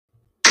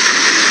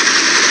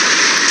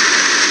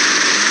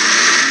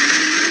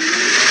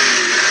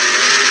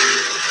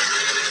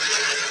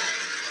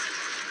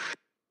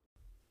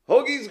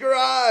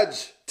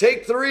Garage,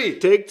 take 3.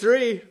 Take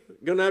 3.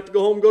 Gonna have to go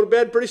home and go to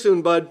bed pretty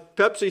soon, bud.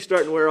 Pepsi's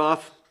starting to wear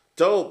off.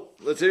 So,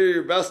 let's hear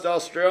your best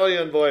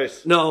Australian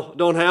voice. No,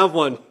 don't have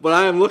one. But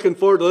I am looking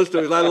forward to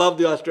listening because I love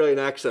the Australian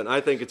accent.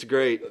 I think it's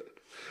great.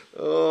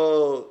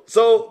 Oh,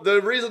 so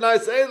the reason I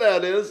say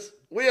that is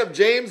we have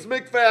James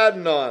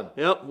McFadden on.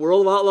 Yep,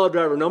 World of Outlaw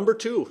driver, number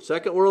 2.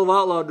 Second World of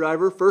Outlaw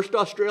driver, first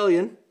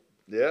Australian.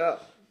 Yeah.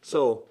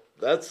 So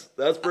that's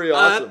pretty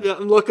awesome.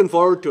 I'm looking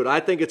forward to it. I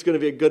think it's going to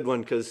be a good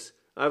one because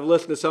I've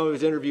listened to some of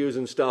his interviews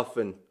and stuff,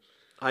 and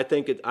I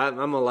think I'm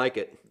going to like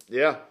it.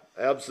 Yeah,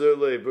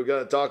 absolutely. We're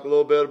going to talk a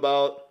little bit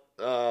about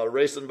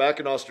racing back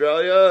in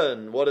Australia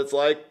and what it's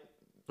like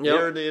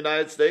here in the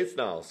United States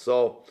now.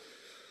 So,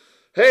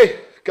 hey,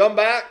 come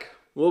back.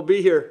 We'll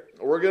be here.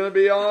 We're going to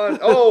be on.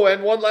 Oh,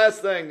 and one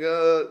last thing.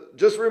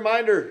 Just a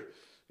reminder.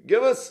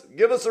 Give us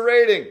a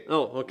rating.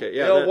 Oh, okay.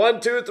 Yeah.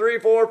 1, 2, 3,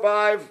 4,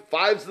 5.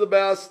 5's the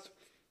best.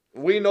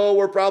 We know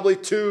we're probably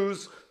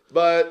 2s,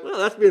 but... Well,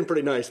 that's being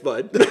pretty nice,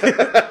 bud.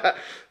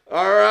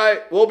 All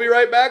right. We'll be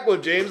right back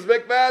with James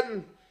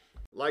McFadden.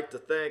 Like to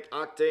thank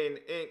Octane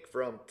Inc.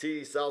 from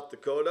T, South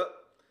Dakota.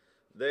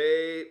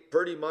 They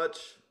pretty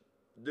much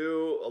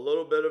do a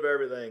little bit of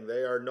everything.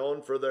 They are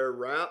known for their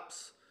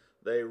wraps.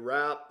 They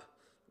wrap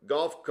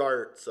golf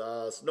carts,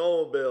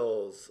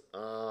 snowmobiles,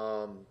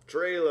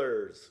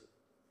 trailers,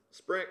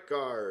 sprint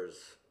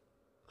cars,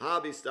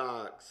 hobby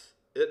stocks.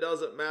 It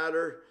doesn't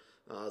matter.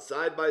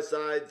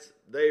 Side-by-sides,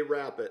 they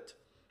wrap it.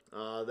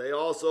 They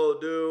also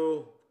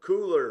do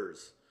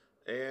coolers,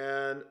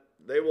 and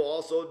they will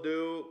also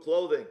do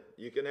clothing.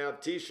 You can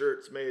have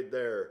t-shirts made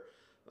there.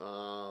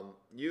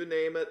 You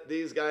name it,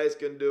 these guys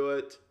can do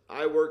it.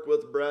 I work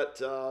with Brett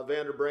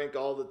Vanderbrink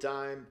all the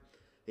time.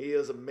 He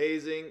is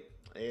amazing,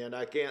 and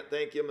I can't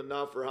thank him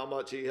enough for how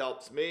much he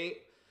helps me.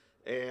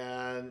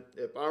 And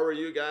if I were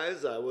you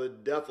guys, I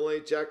would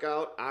definitely check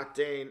out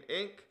Octane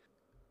Inc.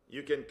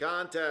 You can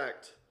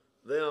contact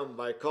them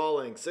by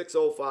calling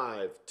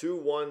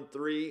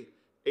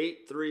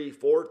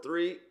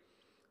 605-213-8343.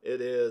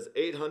 It is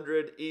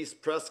 800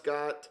 East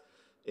Prescott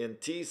in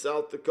T,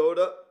 South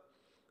Dakota.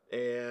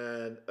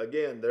 And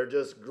again, they're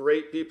just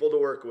great people to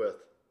work with.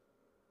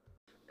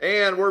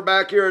 And we're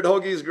back here at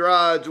Hoagie's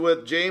Garage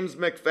with James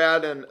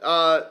McFadden.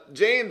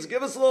 James,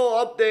 give us a little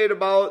update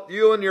about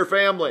you and your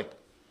family.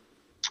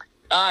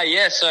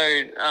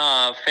 So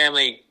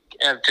family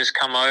have just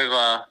come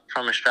over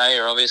from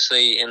Australia,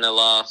 obviously, in the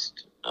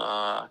last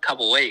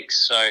couple of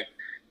weeks. So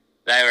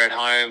they were at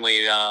home.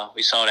 We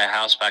sold our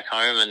house back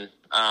home, and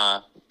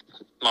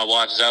my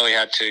wife Zoe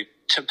had to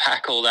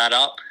pack all that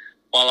up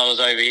while I was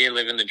over here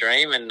living the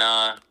dream. And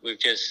they've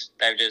just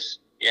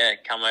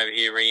come over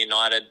here,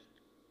 reunited.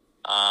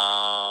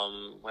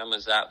 When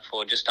was that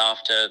for? Just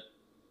after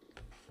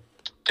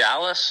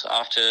Dallas,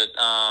 after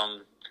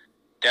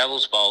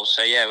Devil's Bowl.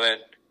 So yeah,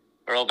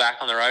 we're all back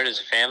on the road as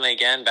a family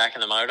again, back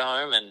in the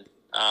motorhome, and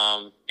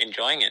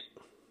enjoying it.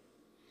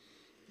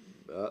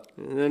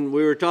 And then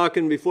we were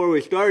talking before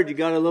we started, you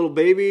got a little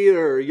baby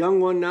or a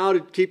young one now to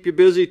keep you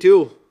busy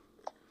too.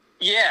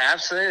 Yeah,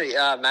 absolutely.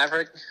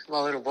 Maverick,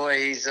 my little boy,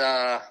 he's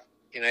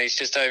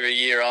just over a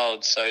year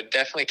old, so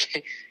definitely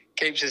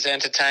keeps us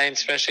entertained,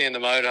 especially in the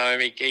motorhome.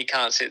 He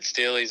can't sit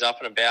still. He's up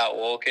and about,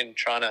 walking,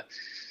 trying to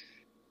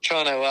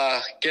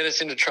get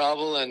us into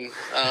trouble. And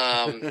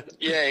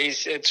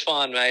it's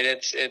fun, mate.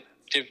 It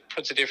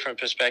puts a different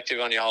perspective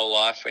on your whole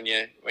life when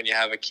you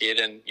have a kid,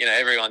 and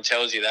everyone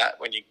tells you that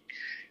when you're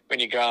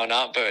growing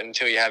up, but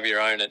until you have your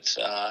own, it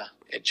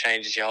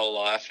changes your whole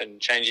life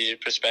and changes your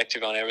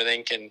perspective on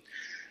everything. And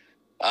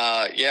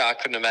I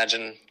couldn't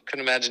imagine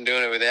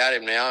doing it without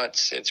him now.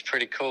 It's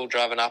pretty cool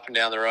driving up and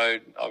down the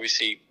road.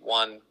 Obviously,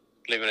 one,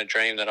 living a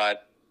dream that I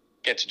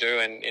get to do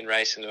in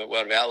racing the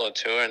World of Outlaw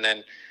Tour, and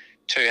then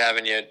 2,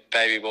 having your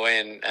baby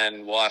boy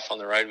and wife on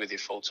the road with you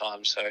full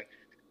time. So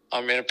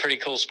I'm in a pretty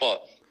cool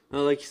spot.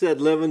 Well, like you said,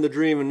 living the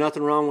dream, and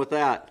nothing wrong with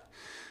that.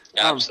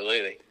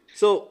 Absolutely.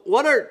 So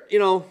what are,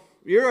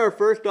 you're our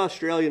first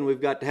Australian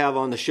we've got to have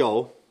on the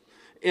show.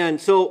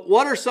 And so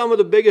what are some of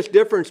the biggest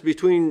difference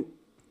between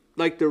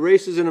like the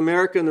races in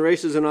America and the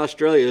races in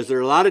Australia? Is there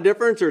a lot of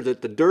difference, or is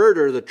it the dirt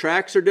or the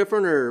tracks are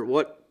different, or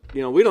what? We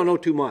don't know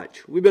too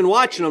much. We've been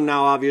watching them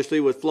now, obviously,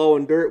 with Flow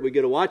and Dirt. We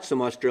get to watch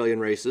some Australian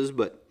races,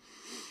 but...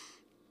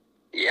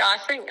 Yeah, I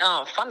think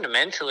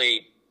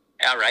fundamentally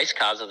our race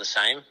cars are the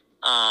same.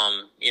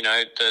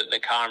 The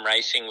car I'm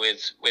racing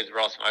with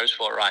Roths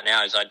Motorsport right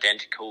now is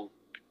identical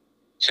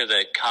to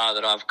the car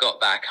that I've got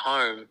back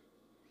home.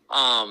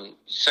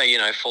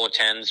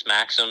 410s,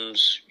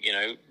 Maxims,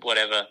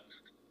 whatever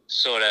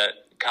sort of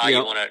car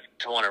you want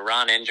to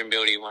run, engine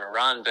builder you want to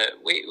run.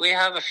 But we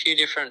have a few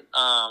different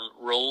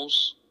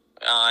rules.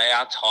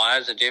 Our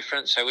tyres are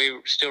different, so we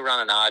still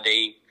run an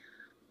RD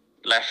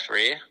left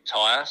rear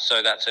tyre,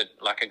 so that's a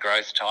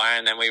growth tyre,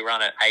 and then we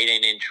run an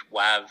 18-inch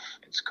WAV,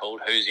 it's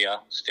called Hoosier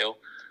still,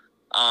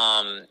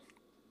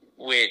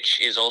 which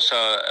is also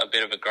a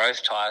bit of a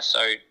growth tyre, so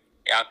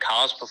our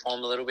cars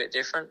perform a little bit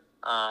different.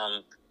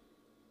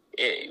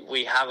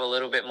 We have a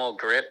little bit more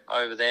grip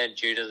over there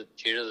due to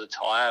the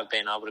tyre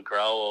being able to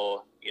grow,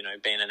 or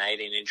being an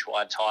 18-inch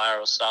wide tire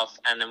or stuff.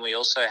 And then we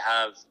also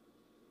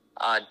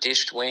have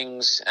dished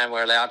wings, and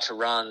we're allowed to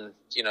run,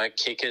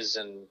 kickers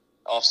and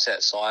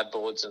offset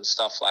sideboards and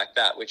stuff like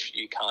that, which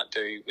you can't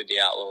do with the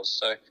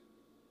Outlaws. So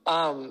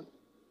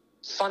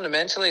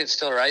fundamentally, it's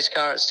still a race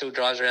car. It still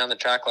drives around the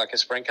track like a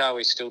sprint car.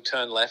 We still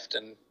turn left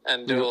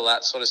and do all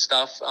that sort of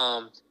stuff.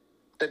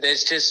 But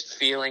there's just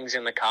feelings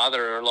in the car that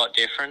are a lot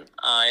different.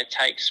 It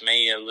takes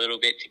me a little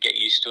bit to get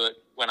used to it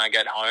when I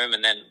get home,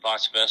 and then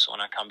vice versa when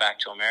I come back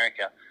to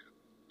America.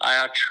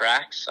 Our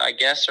tracks, I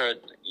guess, are,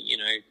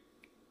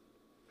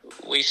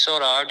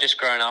 I've just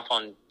grown up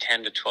on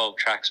 10 to 12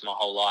 tracks my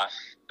whole life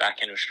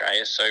back in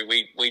Australia. So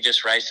we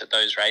just race at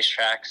those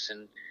racetracks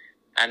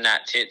and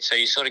that's it. So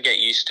you sort of get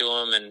used to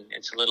them, and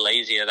it's a little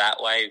easier that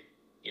way.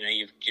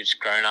 You've just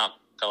grown up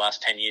the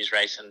last 10 years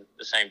racing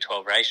the same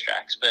 12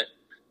 racetracks. But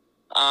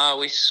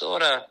we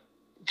sort of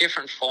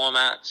different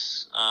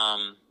formats.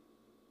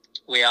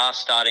 We are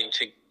starting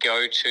to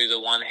go to the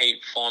one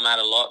heat format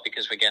a lot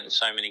because we're getting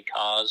so many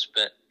cars.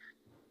 But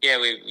yeah,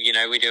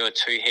 we do a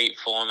 2 heat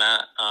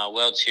format.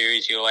 World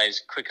Series, you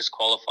always quickest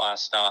qualifier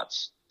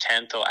starts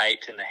 10th or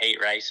 8th in the heat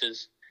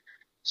races.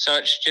 So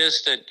it's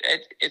just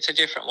it's a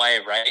different way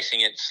of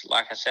racing. It's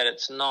like I said,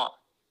 it's not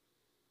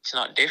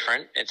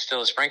different. It's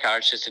still a sprint car.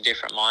 It's just a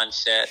different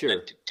mindset, sure.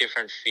 And a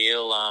different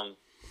feel.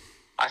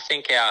 I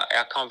think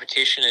our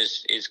competition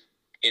is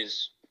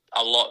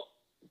a lot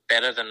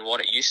better than what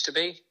it used to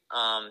be.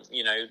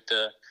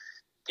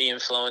 The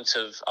influence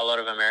of a lot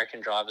of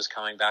American drivers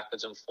coming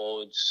backwards and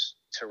forwards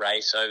to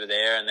race over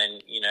there, and then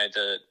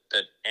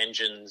the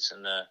engines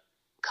and the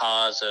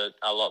cars are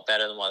a lot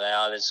better than what they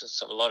are.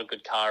 There's a lot of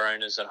good car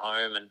owners at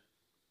home and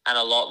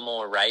a lot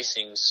more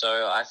racing.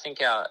 So I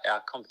think our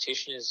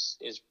competition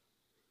is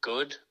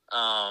good,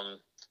 and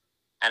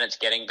it's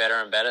getting better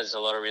and better. There's a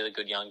lot of really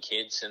good young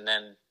kids, and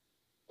then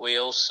we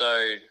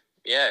also,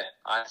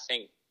 I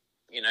think,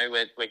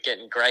 we're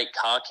getting great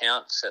car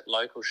counts at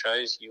local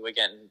shows. We're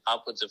getting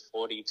upwards of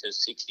 40 to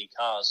 60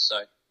 cars.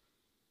 So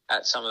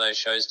at some of those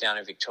shows down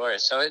in Victoria.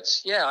 So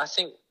it's, I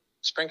think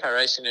sprint car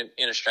racing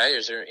in Australia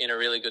is in a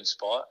really good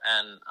spot,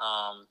 and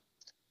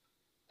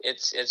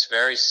it's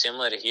very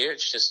similar to here.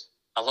 It's just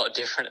a lot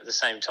different at the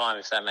same time,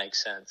 if that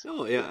makes sense.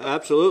 Oh yeah,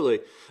 absolutely.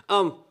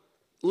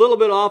 Little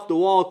bit off the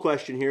wall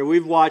question here.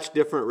 We've watched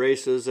different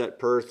races at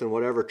Perth and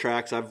whatever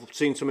tracks. I've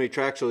seen so many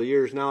tracks over the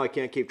years now I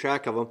can't keep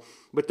track of them.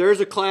 But there's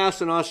a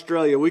class in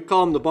Australia. We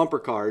call them the bumper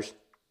cars.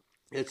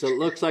 It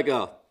looks like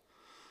a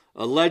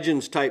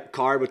Legends type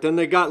car, but then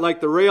they got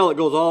like the rail that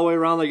goes all the way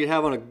around like you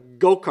have on a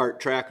go-kart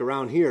track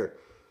around here.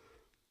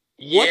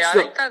 I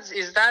think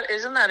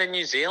isn't that in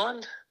New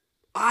Zealand?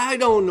 I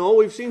don't know.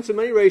 We've seen so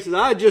many races.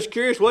 I'm just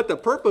curious what the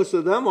purpose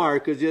of them are,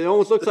 because it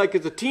almost looks like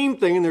it's a team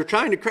thing and they're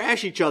trying to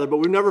crash each other, but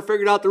we've never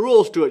figured out the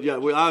rules to it yet.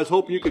 I was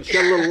hoping you could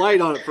shed a little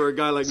light on it for a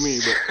guy like me.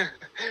 But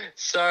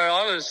So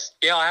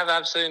I have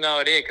absolutely no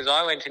idea, because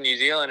I went to New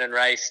Zealand and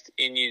raced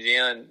in New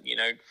Zealand,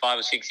 5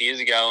 or 6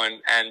 years ago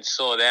and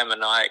saw them,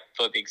 and I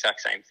thought the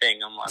exact same thing.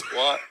 I'm like,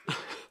 what?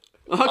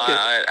 Okay.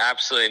 I had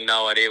absolutely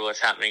no idea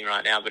what's happening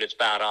right now, but it's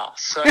badass.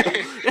 So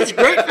it's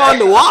great fun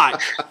to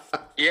watch.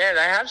 Yeah,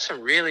 they have some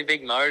really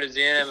big motors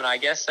in them, and I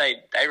guess they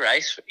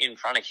race in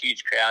front of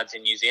huge crowds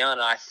in New Zealand.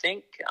 And I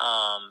think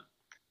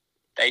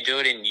they do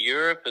it in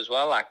Europe as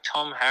well. Like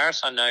Tom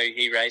Harris, I know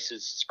he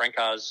races sprint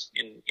cars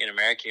in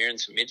America here and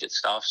some midget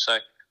stuff. So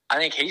I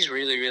think he's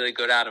really, really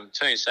good at them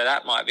too. So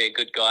that might be a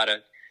good guy to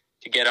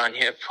get on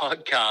your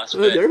podcast.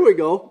 But, there we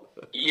go.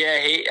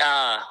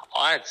 Yeah,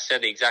 I had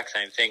said the exact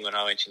same thing when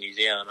I went to New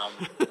Zealand.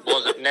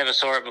 Never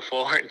saw it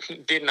before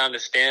and didn't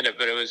understand it,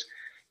 but it was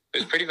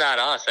pretty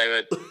badass. They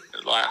were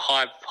like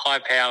high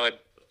powered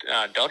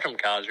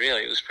Dodgem cars.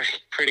 Really, it was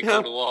pretty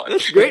cool to watch.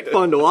 It's great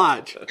fun to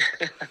watch.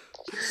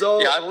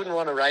 So yeah, I wouldn't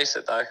want to race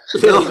it though.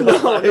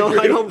 No,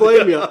 I don't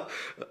blame you.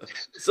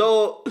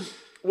 So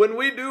when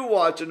we do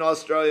watch an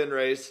Australian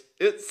race,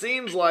 it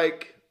seems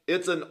like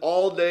it's an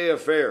all-day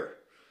affair.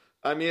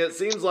 I mean, it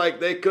seems like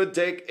they could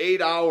take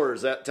 8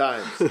 hours at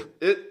times.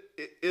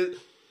 Is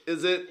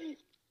it?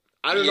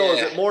 I don't know.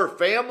 Is it more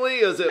family?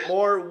 Is it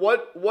more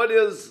what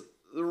is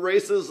the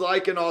races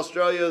like in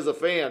Australia as a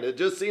fan? It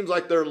just seems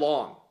like they're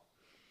long.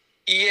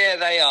 Yeah,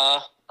 they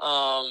are.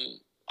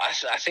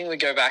 I think we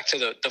go back to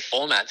the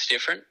format's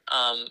different.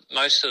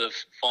 Most of the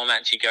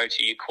formats you go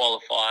to, you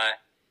qualify,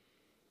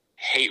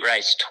 heat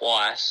race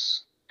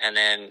twice, and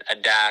then a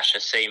dash, a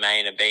C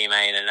main, a B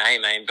main, and an A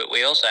main. But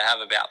we also have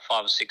about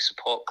 5 or 6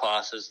 support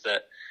classes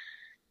that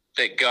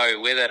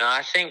go with it. And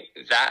I think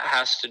that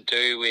has to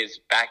do with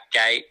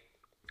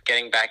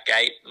getting back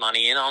gate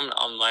money in. I'm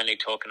only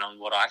talking on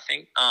what I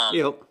think.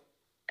 Yep.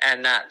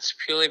 And that's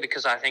purely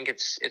because I think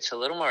it's a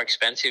little more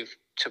expensive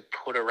to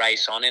put a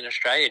race on in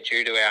Australia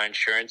due to our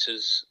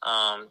insurances.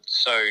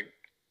 So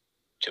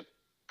to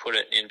put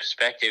it in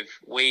perspective,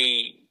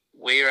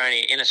 we're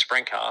only in a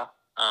sprint car.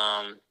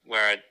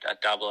 We're a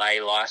double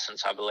A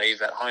license, I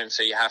believe, at home.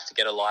 So you have to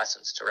get a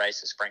license to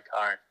race a sprint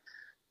car.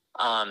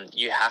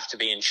 You have to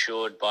be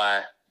insured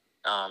by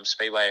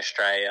Speedway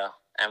Australia,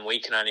 and we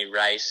can only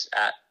race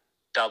at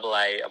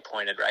AA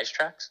appointed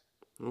racetracks.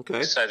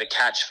 Okay. So the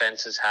catch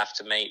fences have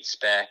to meet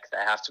spec. They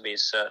have to be a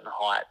certain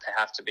height. They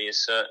have to be a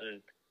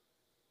certain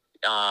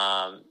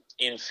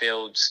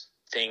infield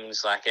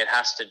things. Like, it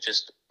has to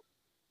just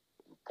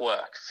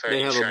work for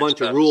They have a insurance bunch of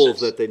purposes. rules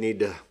that they need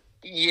to,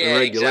 yeah,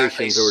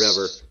 regulations exactly. or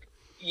whatever.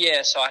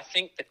 Yeah, so I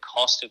think the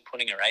cost of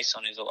putting a race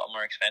on is a lot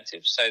more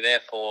expensive. So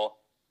therefore,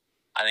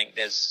 I think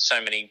there's so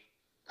many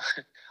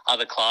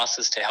other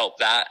classes to help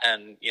that,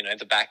 and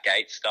the back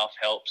gate stuff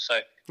helps. So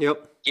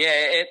Yep.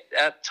 yeah,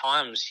 at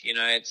times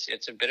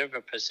it's a bit of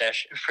a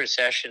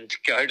procession to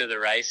go to the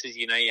races.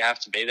 You have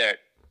to be there at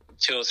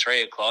 2 or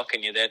 3 o'clock,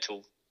 and you're there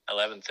till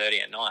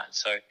 11:30 at night.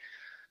 So,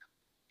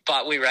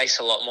 but we race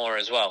a lot more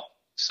as well.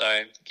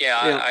 So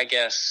yeah. I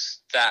guess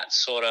that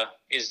sort of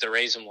is the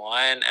reason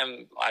why, and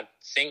I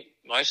think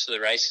most of the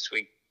races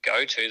we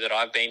go to that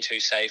I've been to,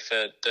 say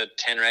for the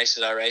 10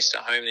 races I raced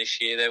at home this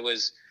year,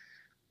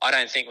 I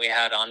don't think we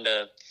had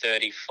under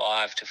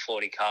 35 to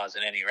 40 cars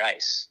in any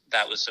race.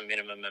 That was the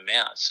minimum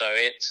amount. So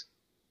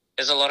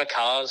there's a lot of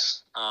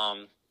cars.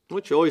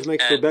 Which always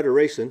makes for better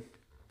racing.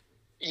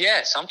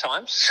 Yeah,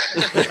 sometimes.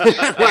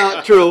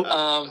 Well, true.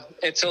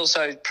 It's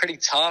also pretty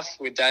tough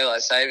with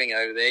daylight saving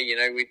over there.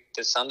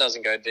 The sun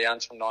doesn't go down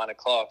till 9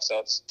 o'clock, so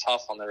it's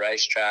tough on the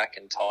racetrack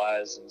and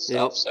tyres and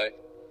stuff. Yep. So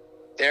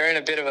they're in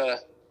a bit of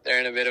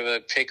a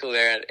pickle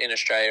there in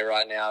Australia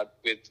right now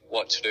with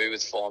what to do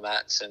with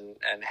formats and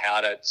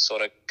how to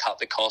sort of cut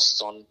the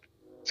costs on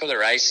for the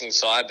racing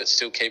side, but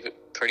still keep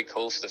it pretty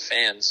cool for the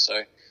fans.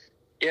 So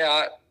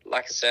yeah,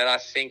 like I said, I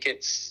think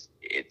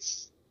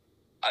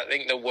I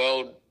think the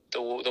world,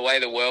 the way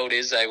the world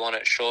is, they want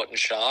it short and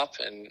sharp,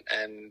 and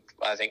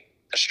I think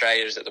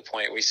Australia's at the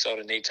point we sort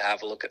of need to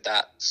have a look at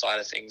that side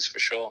of things for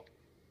sure.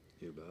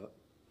 You bet.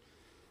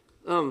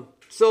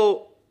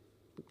 So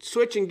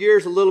switching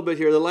gears a little bit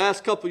here, the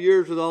last couple of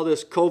years with all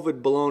this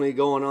COVID baloney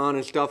going on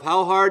and stuff,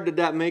 how hard did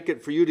that make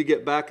it for you to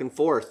get back and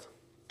forth?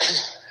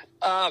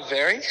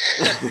 Very.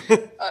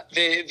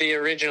 The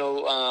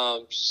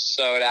original,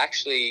 so it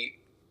actually,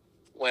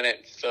 when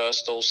it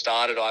first all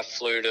started, I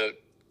flew to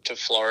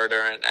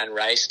Florida and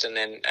raced,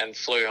 and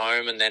flew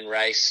home, and then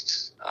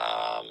raced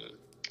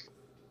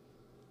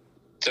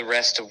the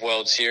rest of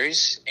World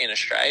Series in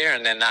Australia,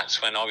 and then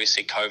that's when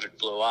obviously COVID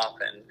blew up,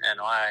 and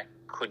I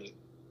couldn't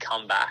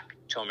come back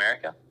to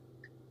America.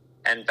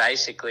 And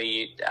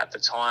basically at the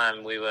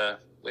time we were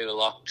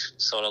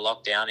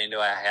locked down into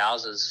our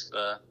houses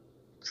for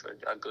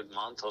a good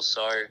month or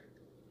so.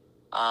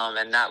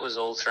 And that was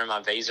all through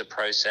my visa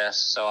process.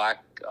 So I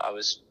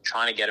was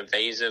trying to get a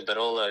visa, but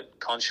all the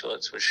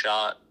consulates were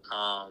shut.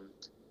 So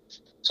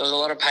there's a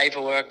lot of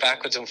paperwork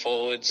backwards and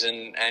forwards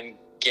and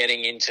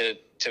getting into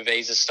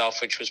visa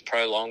stuff, which was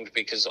prolonged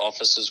because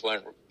offices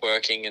weren't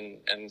working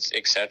and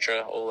et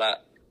cetera, all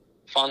that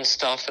fun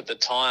stuff at the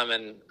time.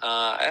 And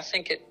I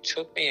think it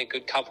took me a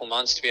good couple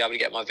months to be able to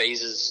get my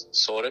visas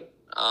sorted.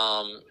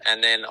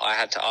 And then I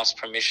had to ask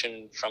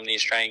permission from the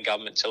Australian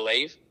government to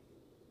leave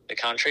the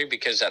country,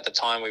 because at the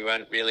time we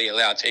weren't really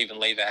allowed to even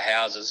leave our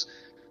houses.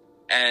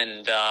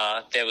 And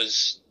there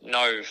was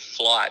no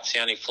flights. The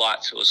only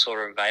flights that were sort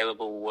of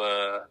available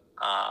were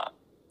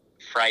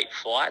freight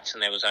flights,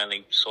 and there was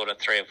only sort of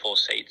 3 or 4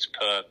 seats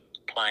per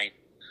plane.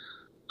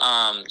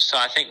 So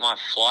I think my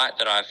flight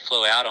that I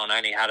flew out on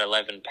only had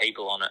 11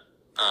 people on it,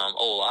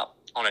 all up,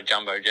 on a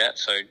jumbo jet.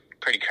 So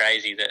pretty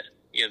crazy that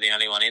you're the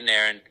only one in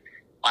there. And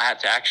I had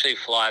to actually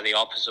fly the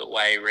opposite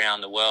way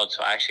around the world.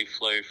 So I actually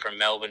flew from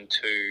Melbourne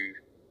to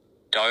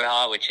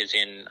Doha, which is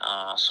in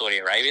Saudi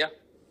Arabia,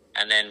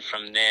 and then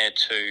from there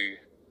to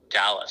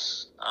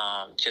Dallas,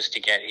 just to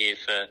get here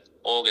for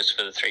August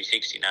for the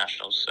 360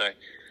 Nationals. So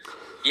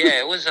yeah,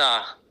 it was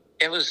a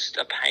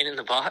pain in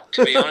the butt,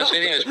 to be honest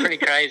with you. It was pretty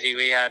crazy.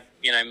 We had,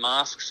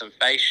 masks and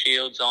face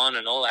shields on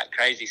and all that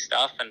crazy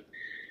stuff. And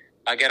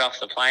I get off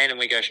the plane and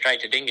we go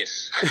straight to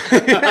Dingus. So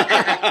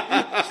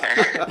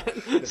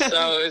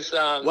it was,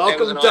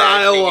 welcome to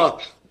Iowa.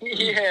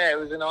 Yeah, it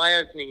was an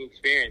eye-opening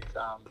experience.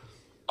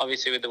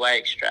 Obviously, with the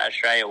way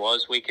Australia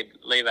was, we could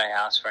leave our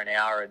house for an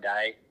hour a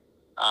day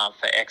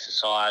for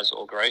exercise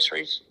or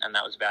groceries, and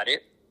that was about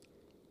it.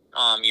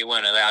 You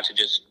weren't allowed to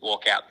just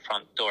walk out the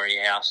front door of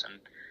your house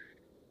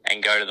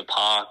and go to the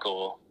park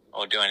or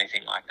do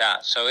anything like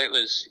that. So it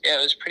was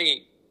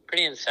pretty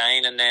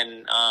insane. And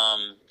then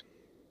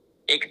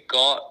it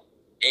got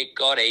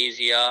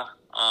easier,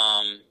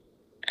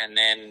 and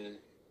then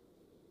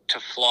to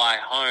fly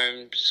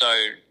home. So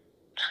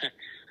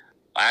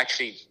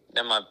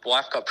then my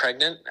wife got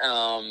pregnant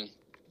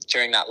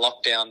during that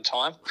lockdown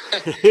time.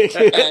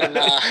 And,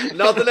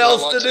 nothing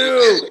else to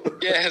do.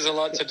 Yeah, there's a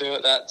lot to do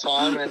at that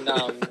time, and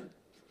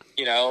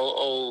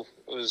it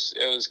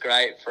was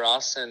great for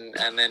us. And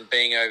then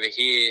being over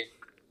here,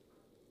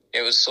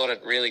 it was sort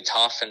of really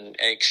tough and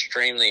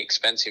extremely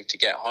expensive to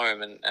get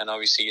home, and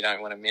obviously you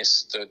don't want to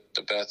miss the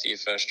birth of your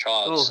first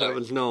child. Oh,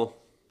 heavens no.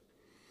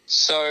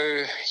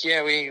 So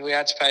yeah, we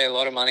had to pay a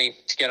lot of money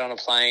to get on a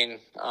plane.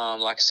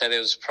 Like I said, there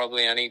was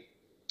probably only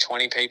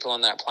 20 people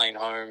on that plane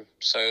home,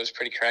 so it was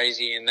pretty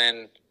crazy. And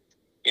then,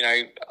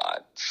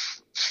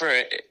 for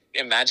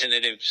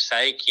imaginative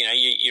sake,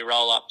 you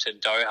roll up to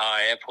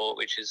Doha Airport,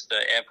 which is the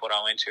airport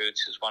I went to,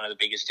 which is one of the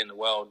biggest in the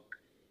world,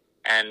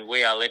 and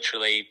we are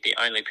literally the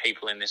only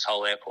people in this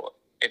whole airport.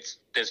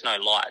 There's no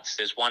lights,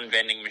 there's one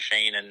vending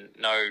machine, and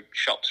no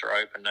shops are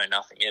open, no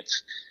nothing.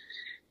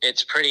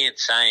 It's pretty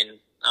insane,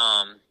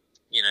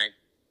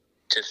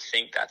 to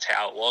think that's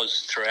how it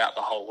was throughout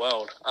the whole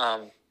world.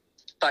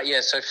 But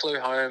yeah, so flew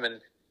home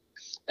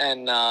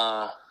and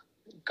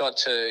got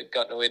to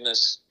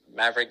witness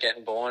Maverick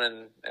getting born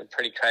and a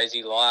pretty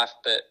crazy life.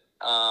 But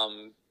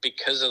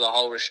because of the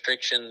whole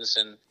restrictions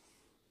and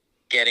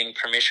getting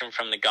permission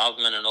from the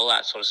government and all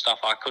that sort of stuff,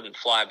 I couldn't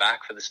fly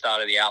back for the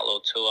start of the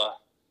Outlaw Tour.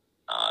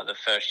 The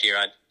first year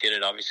I did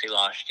it, obviously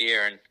last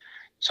year, and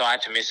so I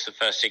had to miss the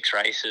first 6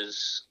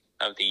 races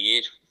of the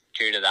year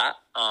due to that.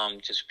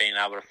 Just being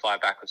able to fly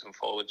backwards and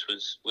forwards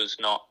was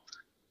not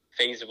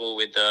feasible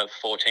with the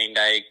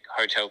 14-day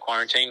hotel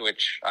quarantine,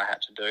 which I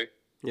had to do.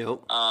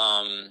 Yep.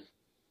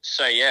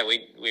 So yeah,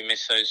 we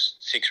missed those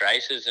 6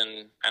 races,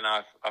 and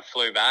I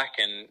flew back,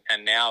 and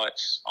now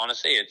it's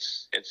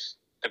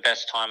the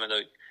best time that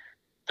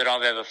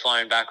I've ever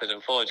flown backwards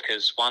and forwards,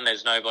 because 1,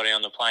 there's nobody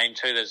on the plane,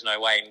 2, there's no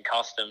wait in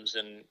customs,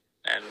 and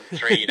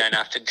 3, you don't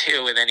have to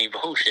deal with any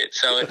bullshit.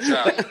 So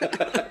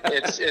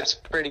it's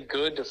pretty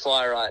good to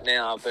fly right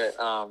now, but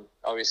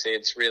obviously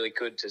it's really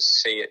good to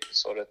see it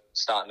sort of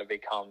starting to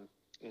become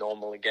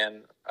normal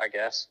again, I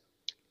guess.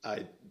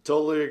 I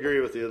totally agree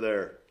with you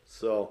there.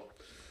 So,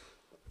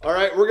 all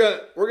right, we're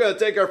gonna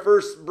take our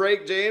first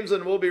break, James,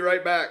 and we'll be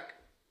right back.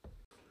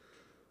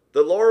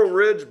 The Laurel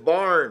Ridge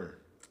Barn,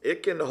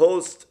 it can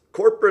host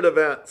corporate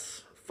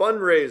events,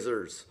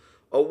 fundraisers,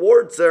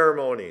 award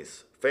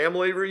ceremonies,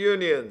 family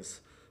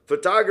reunions,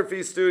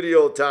 photography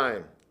studio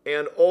time,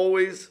 and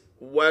always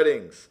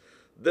weddings.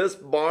 This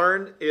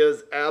barn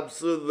is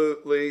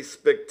absolutely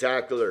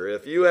spectacular.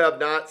 If you have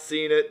not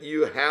seen it,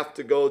 you have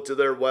to go to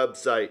their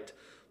website,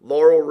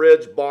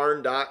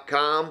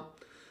 laurelridgebarn.com.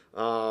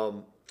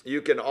 You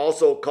can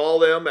also call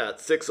them at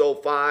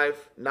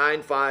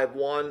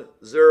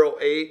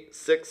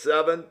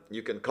 605-951-0867.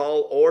 You can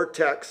call or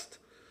text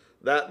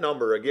that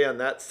number. Again,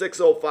 that's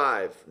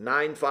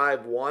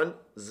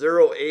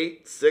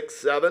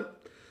 605-951-0867.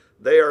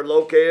 They are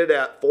located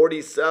at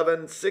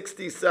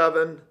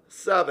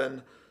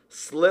 47677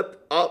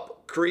 Slip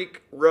Up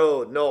Creek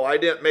Road. No, I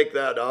didn't make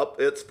that up.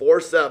 It's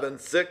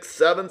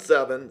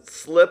 47677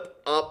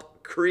 Slip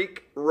Up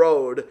Creek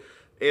Road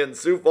in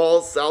Sioux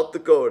Falls, South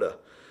Dakota.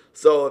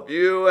 So if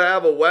you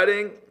have a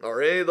wedding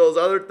or any of those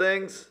other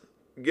things,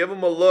 give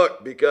them a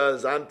look,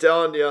 because I'm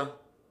telling you,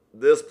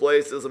 this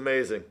place is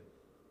amazing.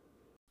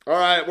 All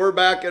right, we're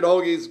back at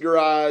Hoagie's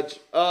Garage.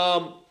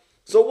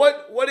 So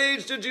what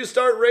age did you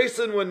start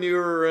racing when you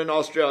were in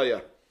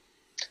Australia?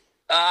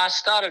 I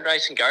started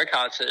racing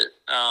go-karts at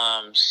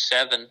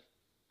 7.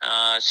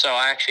 So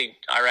I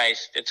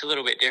raced, it's a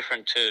little bit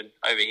different to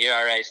over here.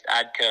 I raced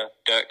ADCA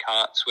dirt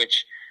karts,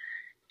 which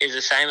is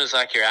the same as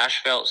like your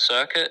asphalt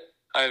circuit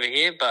over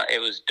here, but it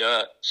was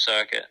dirt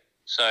circuit.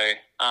 So,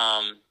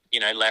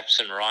 lefts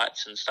and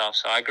rights and stuff.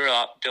 So I grew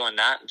up doing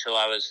that until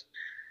I was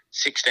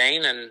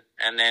 16 and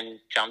then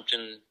jumped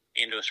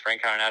into a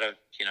sprint car and had a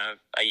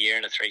year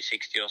in a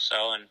 360 or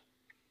so.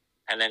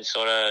 And then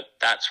sort of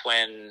that's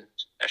when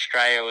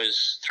Australia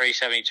was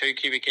 372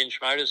 cubic inch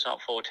motors, not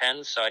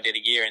 410s. So I did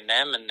a year in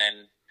them and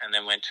then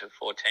went to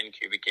 410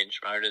 cubic inch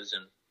motors.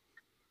 And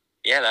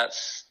yeah, that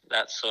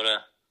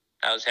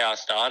was how I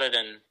started.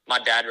 And my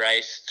dad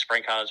raced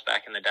sprint cars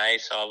back in the day,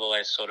 so I've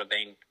always sort of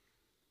been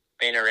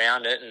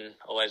around it and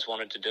always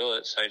wanted to do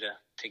it. So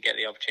to get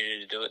the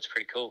opportunity to do it's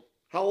pretty cool.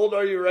 How old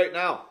are you right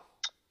now?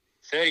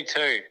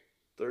 32.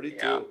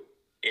 32.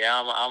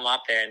 Yeah, I'm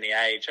up there in the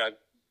age. I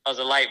was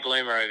a late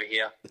bloomer over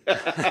here.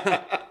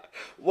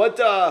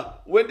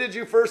 When did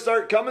you first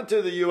start coming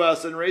to the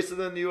U.S. and racing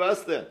in the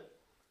U.S. then?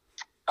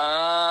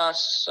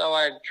 So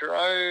I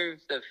drove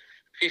the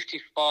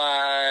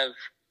 55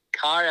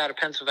 car out of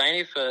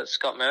Pennsylvania for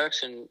Scott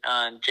Merckx and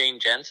Gene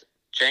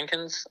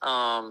Jenkins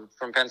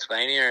from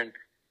Pennsylvania. And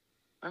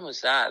when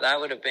was that? That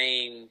would have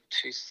been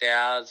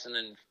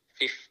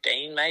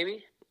 2015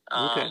 maybe.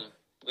 Okay.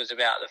 It was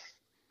about the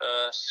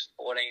first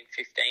 14,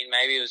 15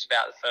 maybe. It was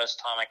about the first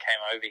time I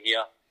came over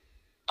here.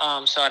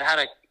 So I'd had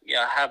a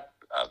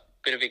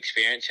bit of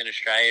experience in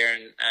Australia,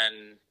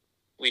 and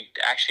we'd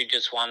actually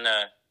just won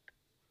the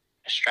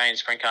Australian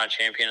Sprint Car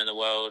Champion and the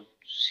World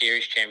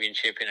Series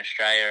Championship in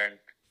Australia, and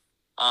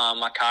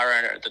my car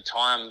owner at the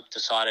time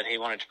decided he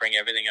wanted to bring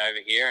everything over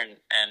here and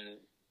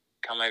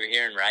come over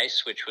here and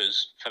race, which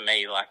was for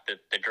me like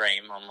the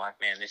dream. I'm like,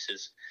 man,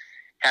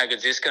 how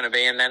good's this going to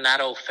be? And then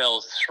that all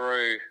fell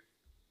through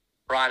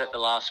right at the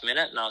last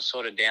minute, and I was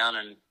sort of down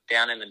in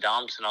the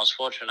dumps. And I was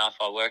fortunate enough,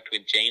 I worked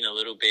with Gene a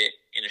little bit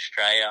in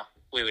Australia.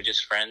 We were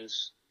just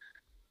friends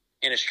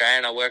in Australia,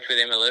 and I worked with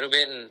him a little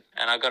bit, and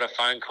I got a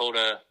phone call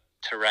to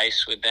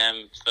race with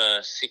them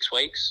for 6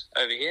 weeks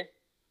over here.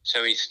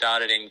 So we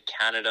started in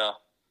Canada,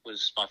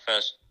 was my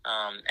first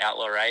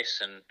outlaw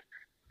race, and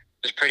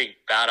it was pretty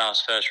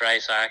badass first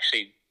race. I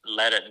actually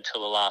led it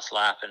until the last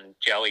lap, and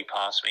Joey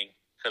passed me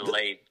for the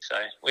lead. So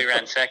we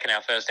ran second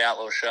our first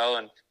outlaw show,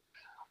 and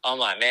I'm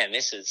like, man,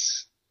 this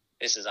is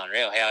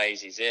unreal. How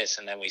easy is this?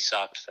 And then we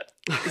sucked for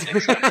the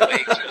next couple of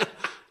weeks.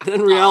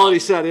 Then reality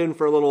set in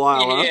for a little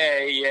while, huh?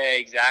 Yeah,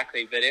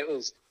 exactly. But it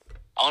was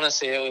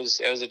honestly, it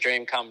was a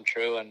dream come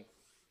true, and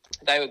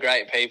they were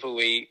great people.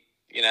 We,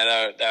 you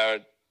know,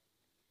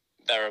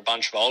 they were a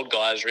bunch of old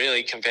guys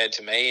really compared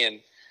to me,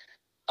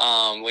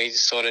 and we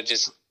sort of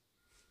just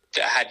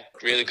had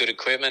really good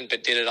equipment,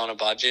 but did it on a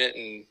budget.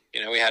 And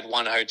you know, we had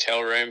one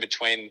hotel room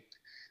between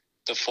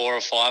the 4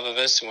 or 5 of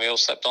us, and we all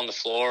slept on the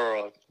floor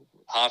or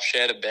half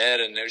shared a bed,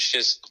 and it was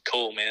just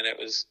cool, man. It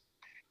was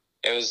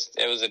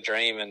a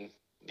dream, and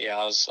yeah,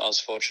 I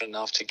was fortunate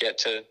enough to get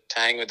to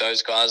hang with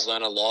those guys,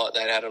 learn a lot.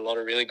 They had a lot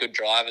of really good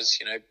drivers,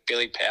 you know,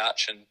 Billy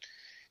Pouch and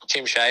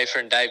Tim Schaefer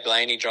and Dave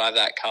Blaney drive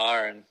that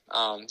car, and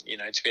you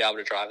know, to be able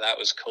to drive that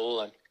was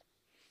cool, and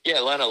yeah,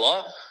 learn a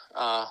lot.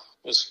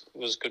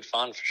 Was good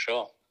fun for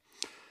sure.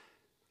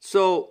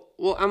 So,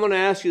 well, I'm going to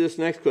ask you this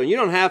next question. You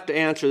don't have to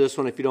answer this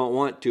one if you don't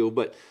want to,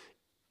 but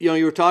you know,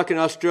 you were talking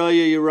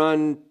Australia, you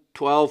run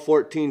 12,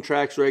 14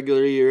 tracks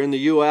regularly. You're in the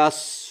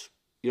U.S.,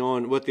 you know,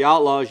 and with the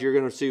Outlaws, you're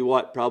going to see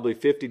probably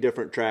 50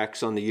 different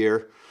tracks on the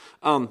year.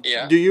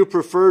 Yeah. Do you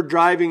prefer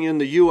driving in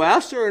the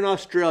U.S. or in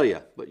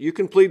Australia? But you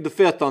can plead the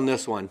fifth on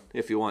this one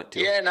if you want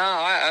to. Yeah, no,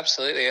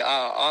 absolutely.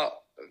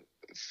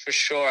 For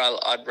sure,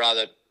 I'd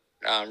rather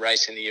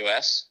race in the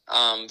U.S.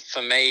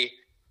 For me,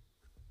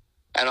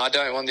 and I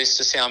don't want this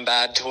to sound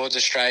bad towards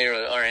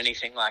Australia or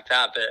anything like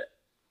that, but,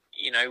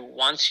 you know,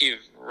 once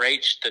you've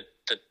reached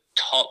the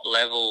top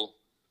level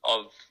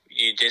of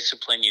your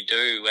discipline you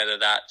do, whether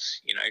that's,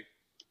 you know,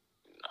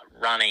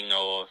 running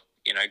or,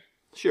 you know,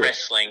 sure,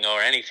 wrestling or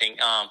anything,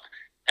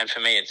 and for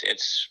me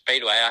it's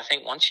speedway. I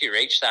think once you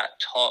reach that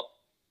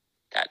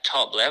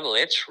top level,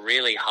 it's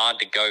really hard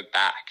to go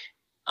back,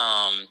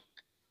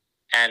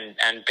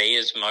 and be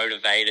as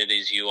motivated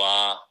as you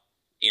are.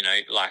 You know,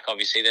 like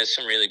obviously there's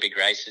some really big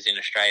races in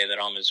Australia that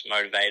I'm as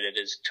motivated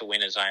as to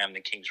win as I am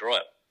the King's Royal,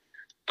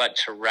 but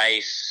to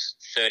race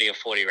 30 or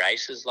 40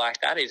 races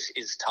like that is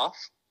tough.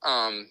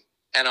 And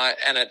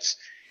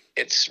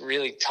it's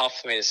really tough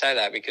for me to say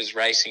that because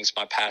racing's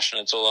my passion.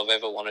 It's all I've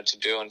ever wanted to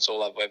do, and it's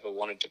all I've ever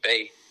wanted to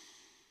be.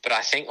 But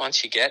I think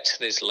once you get to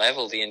this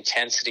level, the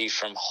intensity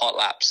from hot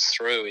laps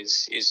through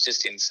is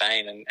just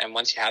insane. And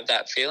once you have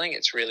that feeling,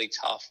 it's really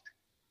tough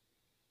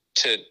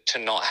to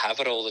not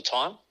have it all the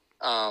time.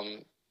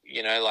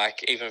 You know,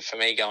 like even for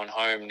me going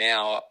home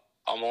now,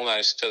 I'm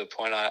almost to the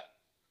point I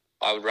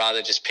would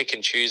rather just pick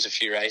and choose a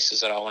few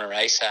races that I want to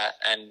race at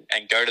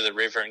and go to the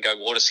river and go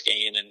water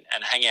skiing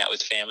and hang out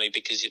with family,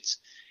 because it's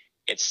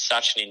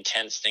such an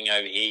intense thing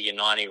over here. You're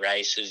 90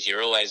 races,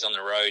 you're always on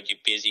the road, you're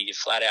busy, you're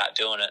flat out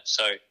doing it.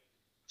 So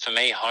for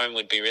me, home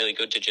would be really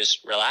good to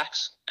just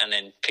relax and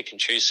then pick and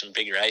choose some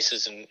big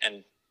races and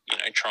you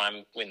know, try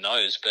and win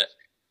those. But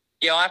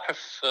yeah, I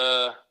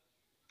prefer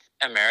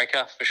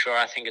America for sure.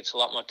 I think it's a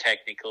lot more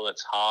technical.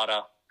 It's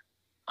harder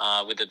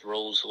with the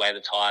rules, the way the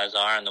tires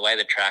are and the way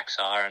the tracks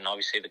are, and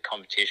obviously the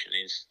competition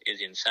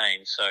is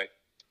insane. So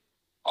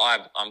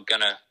I'm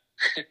gonna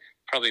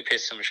probably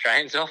piss some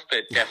Australians off,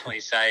 but definitely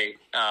say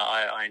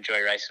I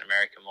enjoy racing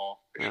America more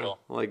for sure.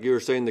 Like you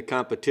were saying, the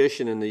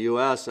competition in the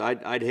U.S.,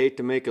 I'd hate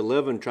to make a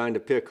living trying to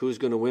pick who's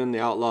going to win the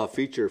Outlaw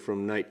feature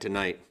from night to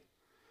night.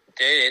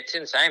 Dude, it's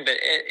insane, but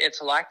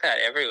it's like that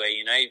everywhere.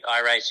 You know,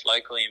 I race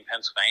locally in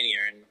Pennsylvania,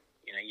 and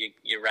you know,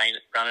 you're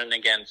running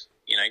against,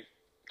 you know,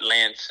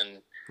 Lance,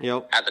 and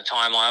yep. At the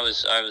time I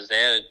was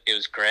there, it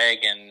was Greg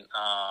and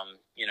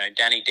you know,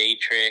 Danny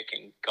Dietrich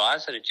and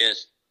guys that are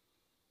just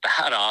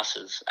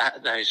badasses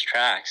at those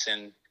tracks,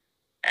 and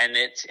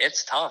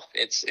it's tough.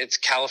 It's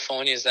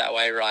California's that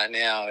way right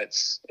now.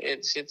 It's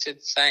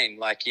insane.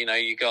 Like, you know,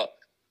 you got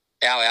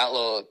our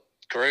outlaw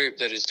group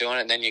that is doing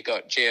it, and then you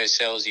got Gio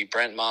Selzy,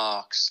 Brent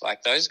Marks,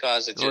 like those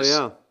guys are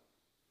just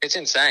it's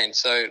insane.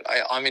 So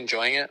I'm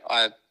enjoying it.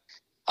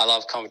 I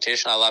love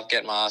competition. I love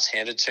getting my ass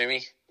handed to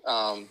me.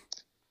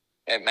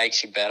 It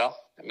makes you better.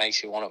 It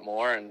makes you want it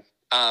more. And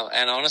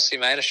honestly,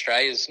 mate,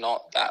 Australia's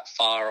not that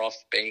far off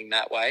being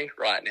that way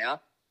right now.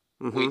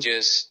 Mm-hmm.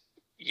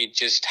 You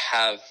just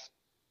have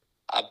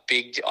a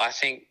big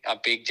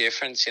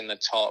difference in the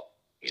top,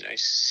 you know,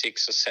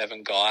 6 or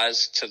 7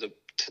 guys to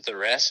the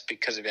rest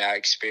because of our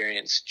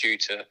experience due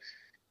to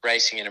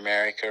racing in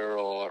America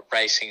or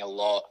racing a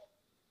lot.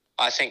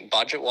 I think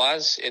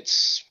budget-wise,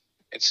 it's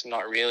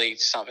not really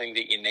something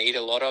that you need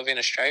a lot of in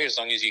Australia. As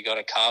long as you got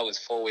a car with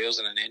 4 wheels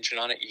and an engine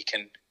on it, you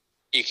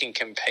can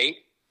compete.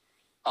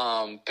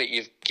 But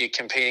you're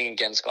competing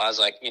against guys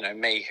like, you know,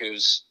 me,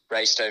 who's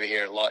raced over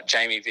here a lot,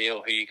 Jamie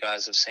Veal, who you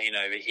guys have seen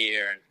over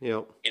here, and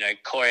yep. You know,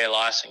 Corey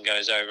Eliason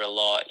goes over a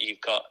lot. You've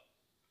got,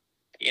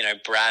 you know,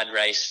 Brad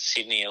raced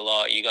Sydney a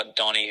lot. You got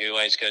Donnie, who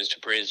always goes to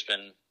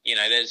Brisbane. You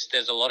know,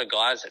 there's a lot of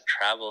guys that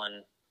travel,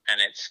 and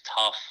it's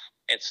tough.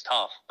 It's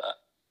tough, but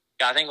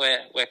yeah, I think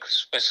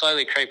we're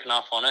slowly creeping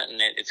up on it,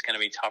 and it's going to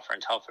be tougher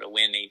and tougher to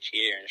win each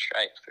year in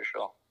Australia for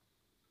sure.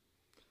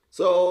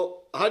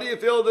 So how do you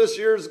feel this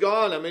year's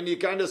gone? I mean, you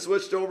kind of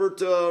switched over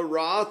to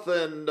Roth,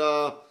 and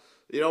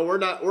we're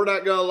not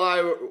gonna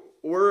lie.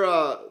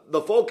 We're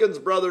the Folkens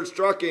Brothers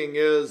Trucking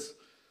is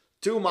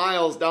 2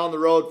 miles down the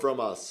road from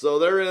us, so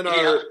they're in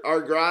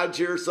our garage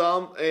here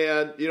some.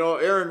 And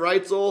Aaron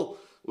Reitzel,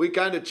 we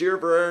kind of cheer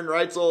for Aaron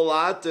Reitzel a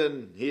lot,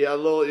 and he had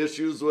little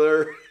issues with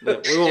her.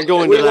 We won't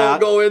go into that.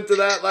 Won't go into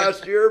that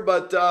last year,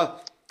 but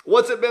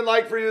what's it been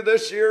like for you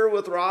this year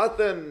with Roth,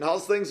 and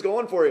how's things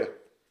going for you?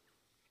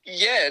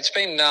 Yeah, it's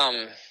been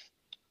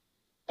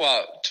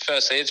well,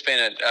 firstly, it's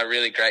been a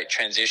really great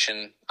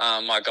transition.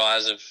 My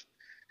guys have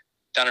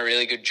done a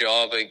really good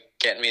job of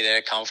getting me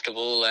there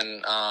comfortable,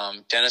 and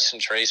Dennis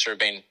and Teresa have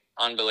been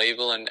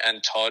unbelievable, and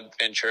Todd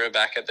Ventura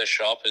back at the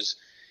shop it's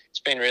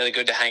been really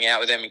good to hang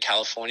out with them in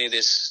California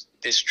this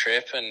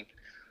trip and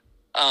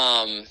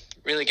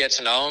really get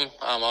to know them.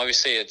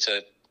 Obviously, it's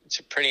a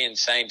pretty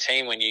insane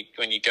team when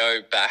you go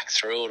back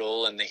through it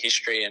all and the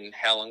history and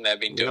how long they've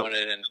been doing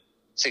it and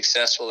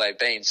successful they've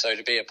been. So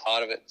to be a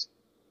part of it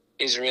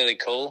is really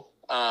cool.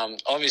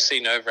 Obviously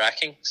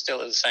nerve-wracking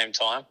still at the same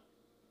time.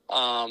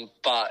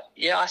 But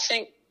yeah, I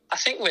think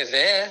we're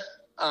there.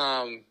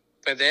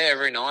 We're there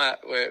every night.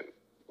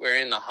 We're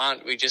in the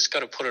hunt. We just got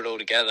to put it all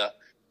together.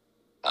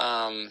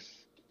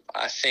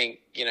 I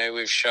think,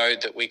 we've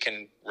showed that we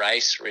can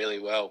race really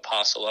well,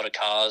 pass a lot of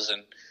cars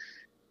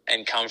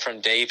and come from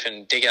deep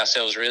and dig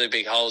ourselves really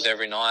big holes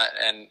every night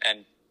and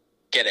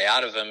get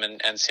out of them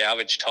and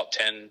salvage top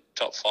 10,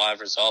 top 5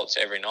 results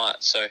every night.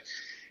 So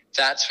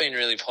that's been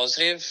really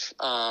positive.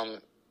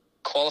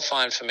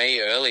 Qualifying for me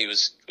early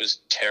was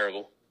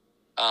terrible.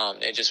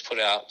 It just put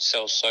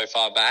ourselves so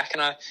far back.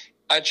 And I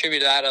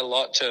attribute that a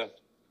lot to,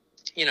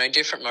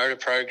 different motor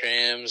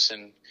programs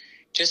and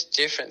just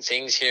different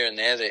things here and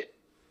there that,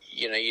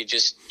 you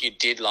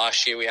did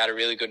last year. We had a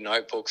really good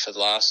notebook for the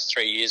last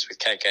 3 years with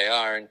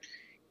KKR, and,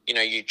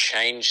 you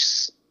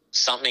change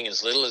something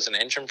as little as an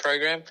engine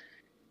program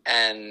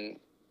and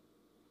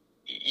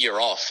you're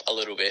off a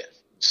little bit.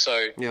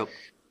 So,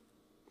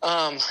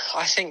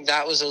 I think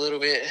that was a little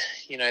bit,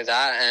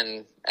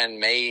 that and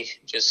me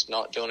just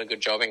not doing a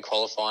good job in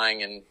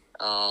qualifying and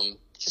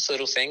just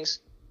little things.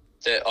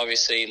 That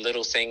obviously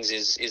little things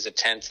is a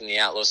 10th in the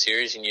Outlaw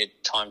Series and you're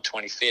time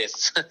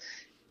 25th,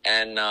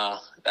 and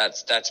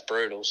that's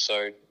brutal.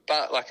 So,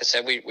 but like I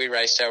said, we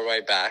raced our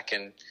way back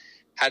and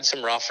had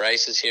some rough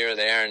races here or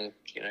there, and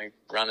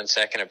running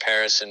second at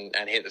Paris and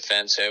hit the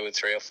fence there with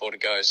 3 or 4 to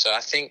go. So I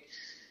think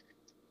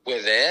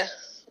we're there.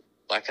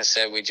 Like I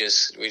said, we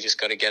just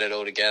got to get it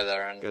all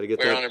together, and got to get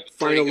we're that on a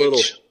find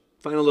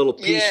a little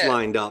piece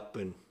lined up.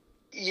 And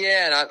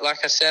and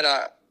like I said,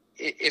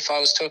 if I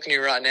was talking to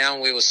you right now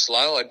and we were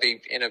slow, I'd be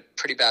in a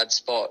pretty bad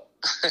spot.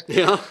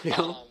 Yeah.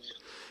 But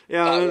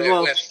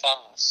we're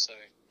fast. So.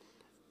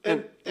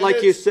 And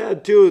like you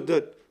said too,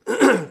 that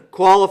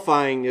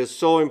qualifying is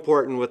so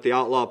important with the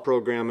Outlaw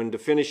program, and to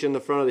finish in the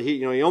front of the heat,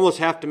 you almost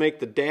have to make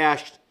the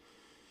dash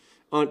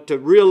to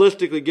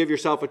realistically give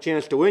yourself a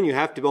chance to win. You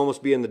have to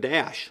almost be in the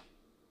dash.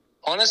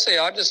 Honestly,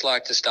 I'd just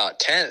like to start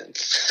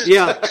 10th.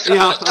 Yeah,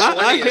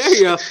 I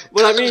hear you.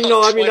 But I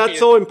mean, that's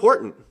so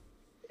important.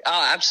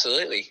 Oh,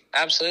 absolutely.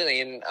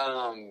 And,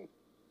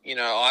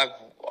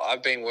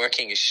 I've been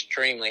working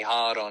extremely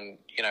hard on,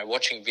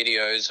 watching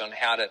videos on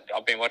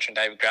I've been watching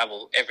David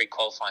Gravel every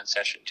qualifying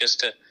session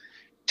just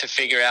to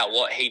figure out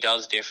what he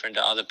does different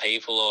to other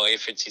people, or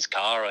if it's his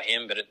car or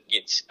him, but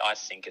I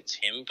think it's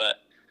him.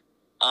 But,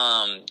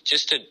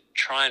 just to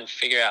try and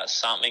figure out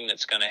something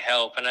that's going to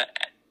help.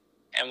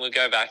 And we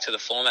go back to the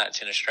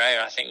formats in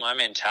Australia. I think my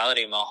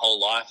mentality my whole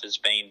life has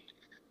been,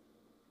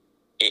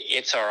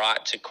 it's all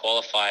right to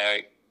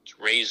qualify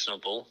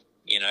reasonable,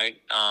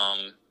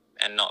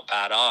 and not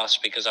badass,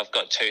 because I've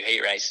got 2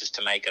 heat races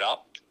to make it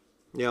up.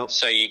 Yep.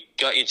 So you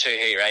got your 2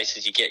 heat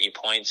races, you get your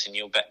points, and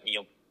you'll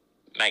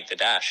make the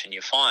dash, and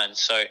you're fine.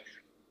 So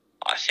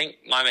I think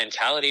my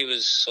mentality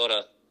was sort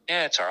of,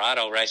 it's all right,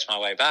 I'll race my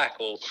way back.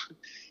 Well,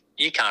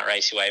 you can't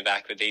race your way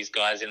back with these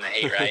guys in the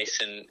heat race,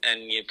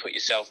 and you put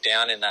yourself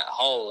down in that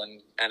hole,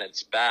 and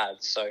it's bad.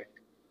 So,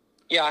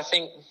 I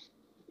think,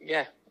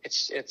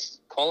 it's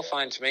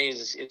qualifying to me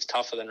it's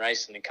tougher than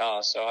racing the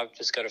car. So I've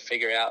just got to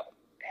figure out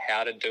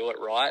how to do it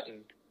right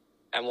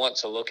and what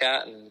to look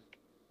at. And,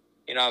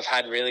 I've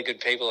had really good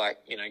people like,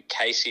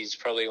 Casey's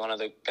probably one of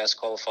the best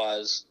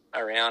qualifiers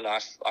around. I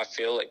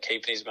feel at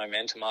keeping his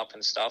momentum up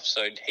and stuff.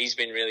 So he's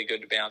been really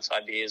good to bounce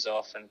ideas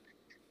off, and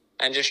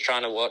just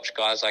trying to watch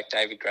guys like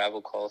David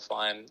Gravel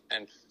qualify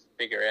and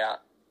figure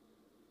out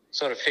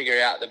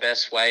the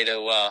best way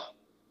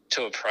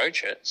to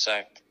approach it.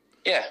 So,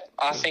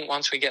 I think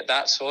once we get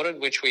that sorted,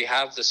 which we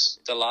have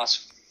the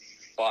last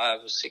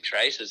 5 or 6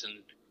 races, and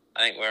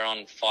I think we're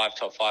on 5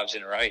 top 5s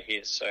in a row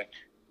here. So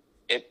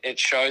it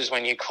shows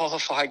when you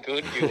qualify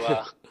good,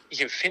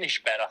 you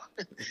finish better.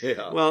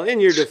 Yeah. Well, in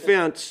your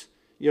defense,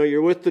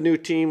 you're with the new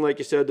team, like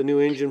you said, the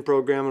new engine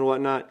program and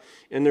whatnot,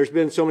 and there's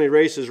been so many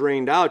races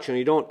rained out,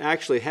 you don't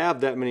actually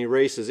have that many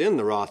races in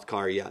the Roth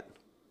car yet.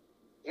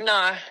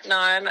 No,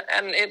 and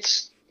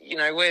it's,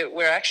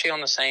 we're actually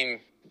on the same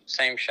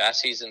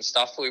chassis and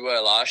stuff we were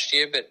last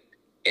year, but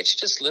it's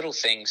just little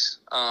things,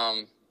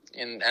 and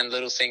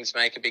little things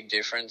make a big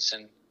difference.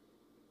 And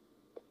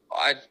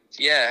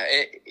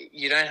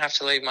You don't have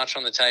to leave much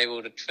on the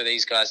table for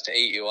these guys to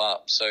eat you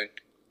up. So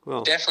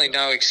definitely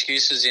no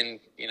excuses in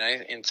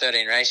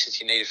 13 races.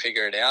 You need to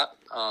figure it out.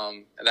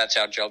 That's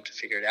our job to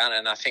figure it out,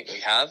 and I think we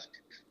have.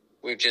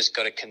 We've just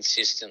got to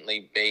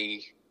consistently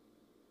be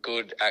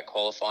good at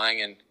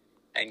qualifying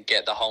and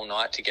get the whole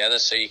night together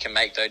so you can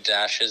make those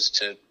dashes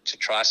to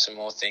try some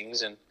more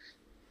things and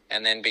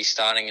then be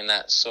starting in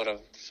that sort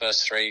of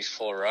first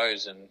 3-4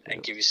 rows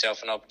and give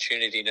yourself an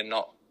opportunity to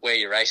not wear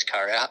your race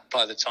car out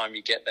by the time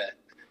you get there.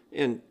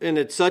 And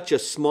it's such a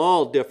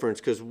small difference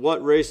because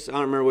what race, I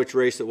don't remember which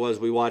race it was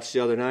we watched the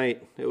other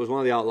night. It was one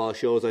of the Outlaw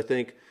shows, I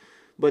think.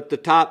 But the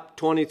top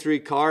 23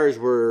 cars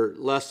were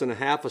less than a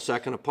half a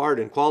second apart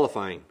in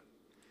qualifying.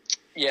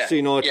 Yeah.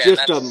 So, it's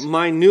just a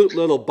minute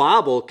little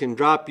bobble can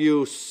drop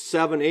you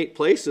 7-8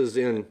 places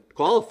in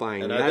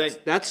qualifying. And I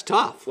think that's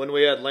tough. When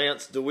we had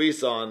Lance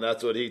DeWeese on,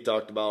 that's what he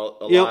talked about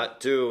a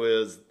lot too,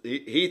 is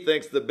he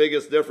thinks the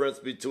biggest difference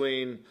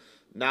between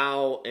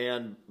now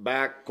and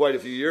back quite a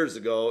few years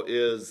ago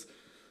is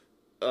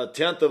a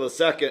tenth of a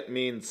second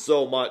means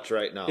so much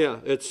right now. Yeah,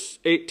 it's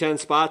 8-10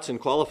 spots in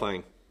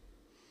qualifying.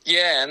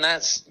 Yeah, and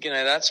that's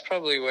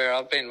probably where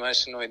I've been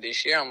most annoyed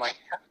this year. I'm like,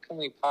 how can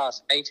we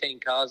pass 18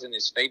 cars in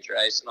this feature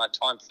race and I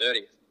time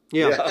 30th?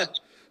 Yeah.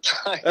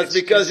 That's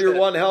because you're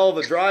one hell of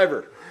a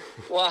driver.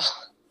 Well,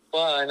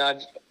 and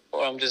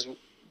I'm just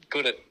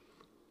good at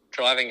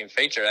driving in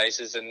feature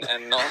races and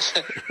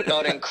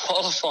not in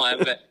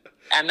qualifying.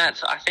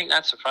 I think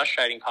that's the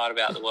frustrating part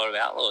about the World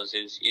of Outlaws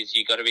is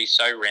you've got to be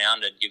so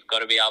rounded. You've got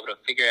to be able to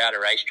figure out a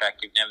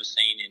racetrack you've never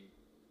seen in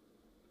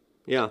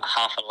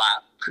half a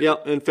lap. Yeah,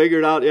 and figure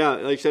it out,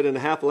 like you said, in a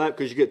half a lap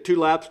because you get 2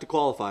 laps to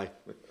qualify.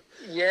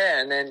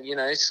 Yeah, and then,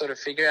 sort of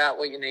figure out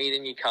what you need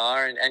in your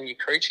car. And your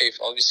crew chief,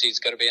 obviously, has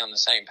got to be on the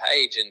same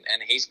page,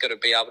 and he's got to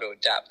be able to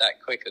adapt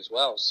that quick as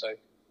well. So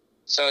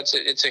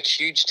it's a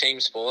huge team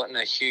sport and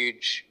a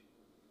huge,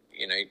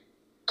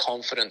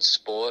 confidence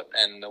sport,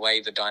 and the way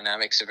the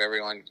dynamics of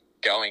everyone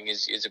going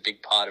is a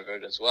big part of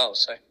it as well.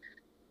 So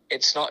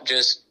it's not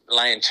just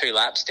laying 2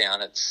 laps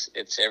down, it's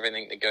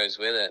everything that goes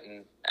with it.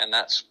 And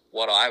that's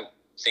what I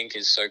think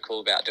is so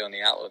cool about doing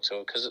the Outlaw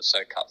Tour, because it's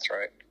so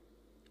cutthroat.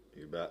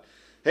 You bet.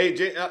 Hey,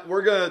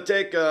 we're going to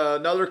take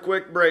another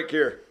quick break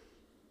here.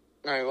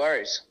 No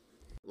worries.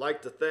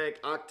 Like to thank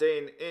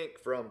Octane Inc.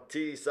 from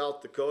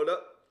South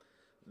Dakota.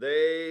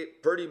 They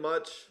pretty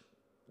much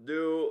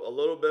do a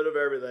little bit of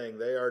everything.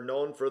 They are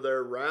known for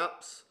their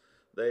wraps.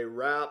 They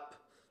wrap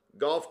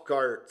golf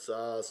carts,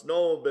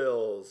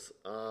 snowmobiles,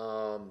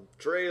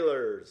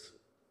 trailers,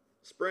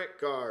 sprint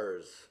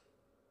cars,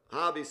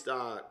 hobby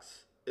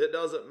stocks. It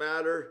doesn't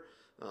matter.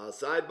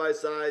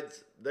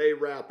 Side-by-sides, they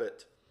wrap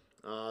it.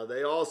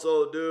 They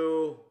also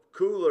do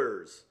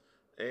coolers,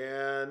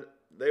 and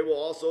they will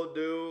also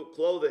do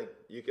clothing.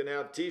 You can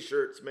have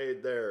t-shirts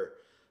made there.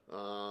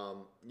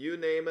 You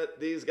name it,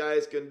 these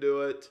guys can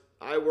do it.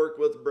 I work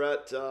with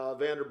Brett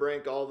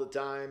Vanderbrink all the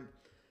time.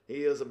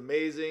 He is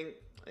amazing,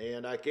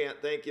 and I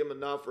can't thank him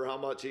enough for how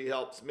much he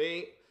helps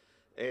me.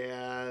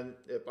 And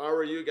if I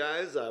were you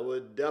guys, I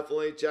would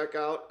definitely check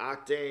out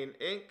Octane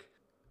Inc.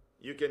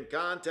 You can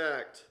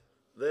contact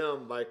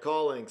them by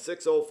calling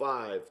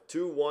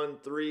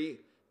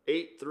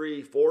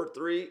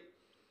 605-213-8343.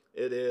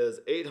 It is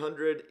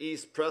 800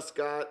 East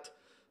Prescott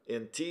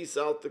in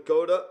South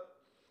Dakota.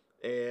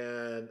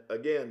 And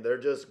again, they're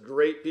just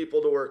great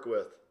people to work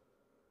with.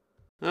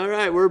 All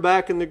right, we're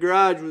back in the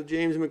garage with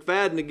James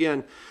McFadden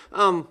again.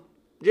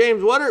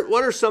 James, what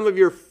are some of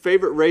your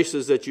favorite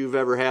races that you've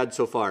ever had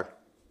so far?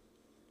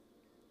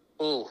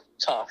 Ooh,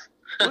 tough.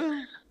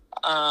 Well.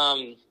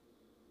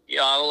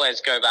 I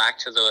always go back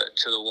to the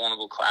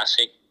Warrnambool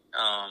Classic.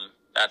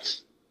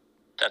 That's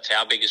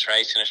our biggest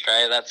race in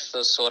Australia. That's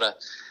the sort of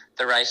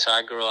the race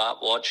I grew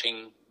up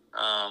watching,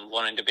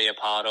 wanting to be a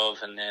part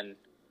of, and then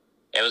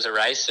it was a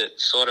race that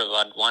sort of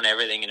I'd won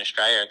everything in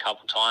Australia a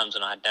couple of times,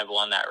 and I'd never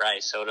won that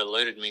race, so it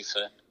eluded me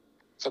for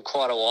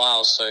quite a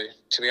while. So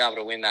to be able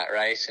to win that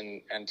race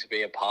and to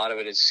be a part of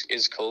it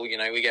is cool.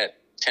 We get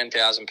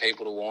 10,000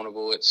 people to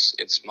Warrnambool.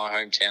 It's my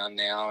hometown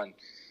now, and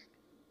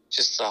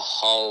just the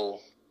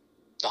whole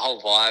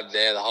vibe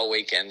there, the whole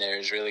weekend there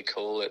is really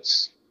cool.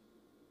 It's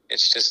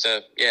just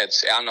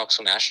it's our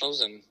Knoxville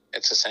Nationals, and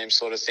it's the same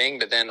sort of thing.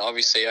 But then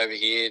obviously over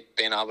here,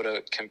 being able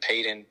to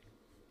compete in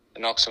the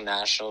Knoxville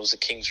Nationals, the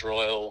Kings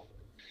Royal,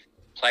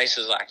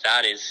 places like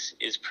that is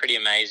pretty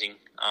amazing.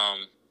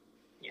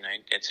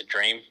 It's a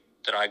dream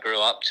that I grew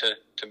up to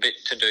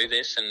do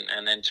this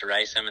and then to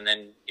race them, and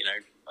then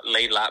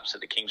lead laps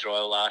at the Kings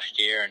Royal last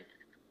year and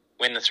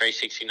win the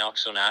 360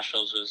 Knoxville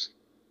Nationals was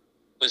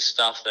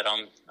stuff that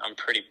I'm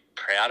pretty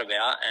proud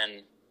about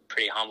and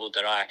pretty humbled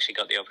that I actually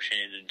got the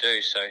opportunity to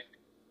do. So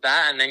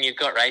that, and then you've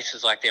got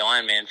races like the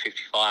Ironman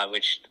 55,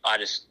 which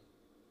it's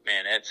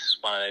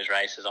one of those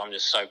races I'm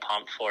just so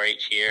pumped for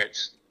each year.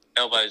 It's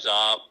elbows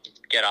up,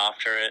 get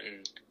after it,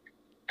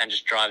 and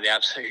just drive the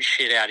absolute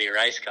shit out of your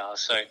race car.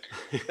 So,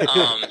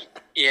 I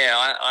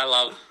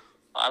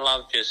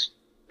love just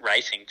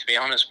racing, to be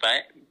honest,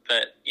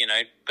 But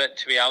but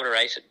to be able to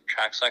race at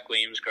tracks like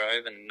Williams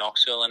Grove and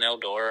Knoxville and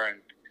Eldora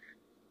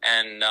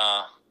and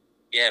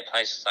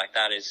places like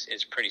that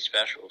is pretty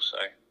special. So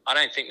I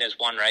don't think there's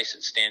one race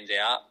that stands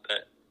out,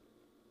 but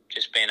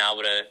just being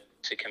able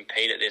to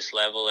compete at this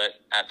level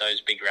at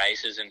those big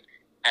races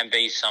and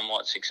be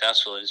somewhat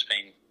successful has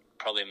been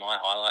probably my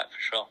highlight for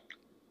sure.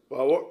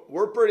 Well,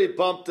 we're pretty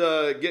pumped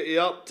to get you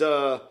up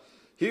to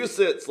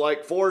Huset's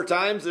like 4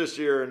 times this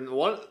year, and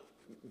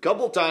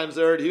couple times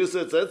there at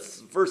Huset's. That's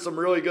for some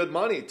really good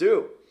money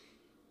too.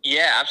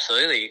 Yeah,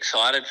 absolutely.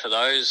 Excited for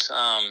those.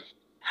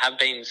 Have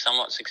been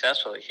somewhat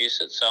successful at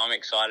Huset's, so I'm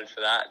excited for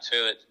that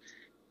too.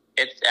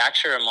 It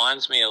actually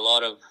reminds me a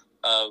lot of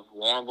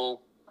Warrnambool.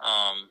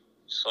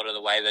 Sort of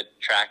the way the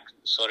track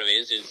sort of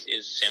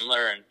is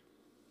similar, and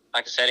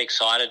like I said,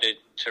 excited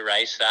to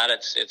race that.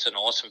 It's an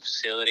awesome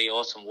facility,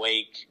 awesome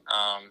week.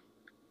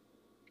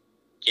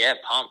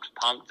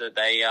 Pumped that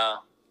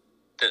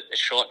that the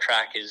short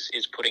track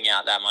is putting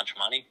out that much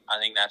money. I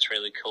think that's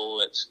really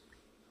cool. It's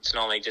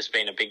normally just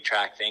been a big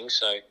track thing,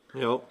 so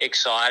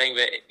exciting.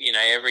 But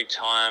every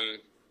time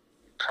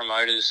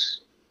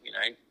promoters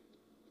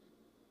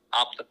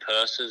up the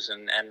purses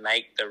and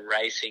make the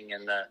racing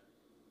and the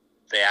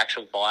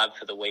actual vibe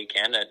for the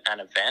weekend an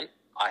event,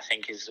 I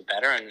think is the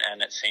better,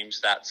 and it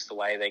seems that's the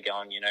way they're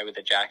going, with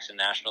the Jackson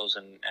Nationals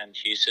and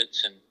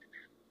Huset's, and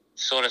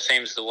sort of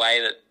seems the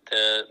way that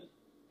the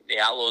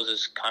Outlaws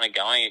is kind of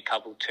going, a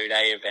couple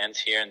 2-day events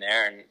here and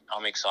there, and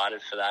I'm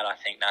excited for that. I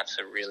think that's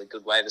a really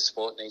good way the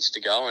sport needs to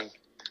go, and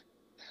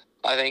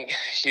I think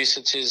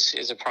Huset's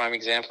is a prime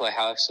example of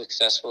how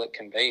successful it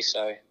can be.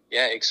 So,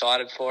 yeah,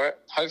 excited for it.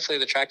 Hopefully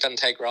the track doesn't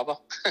take rubber.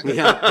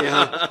 Yeah,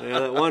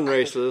 that one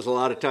race, there's a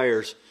lot of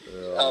tires.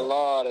 A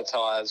lot of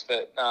tires,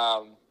 but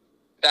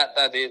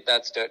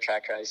that's dirt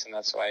track racing.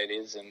 That's the way it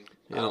is, and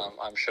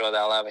I'm sure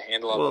they'll have a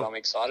handle of it. I'm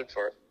excited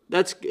for it.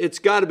 It's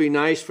got to be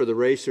nice for the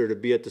racer to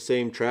be at the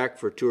same track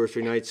for 2 or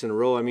 3 nights in a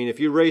row. I mean, if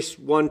you race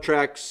one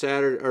track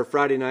Saturday or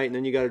Friday night and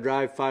then you got to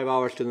drive 5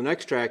 hours to the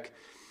next track,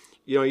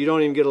 you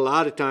don't even get a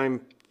lot of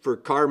time for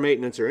car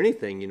maintenance or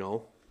anything,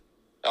 Oh,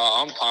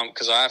 I'm pumped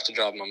because I have to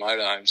drive my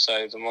motor home.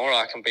 So the more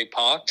I can be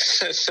parked,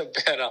 the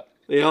better.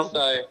 Yeah.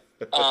 So,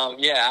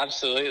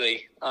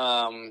 absolutely.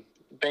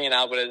 Being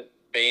able to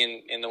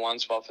be in the one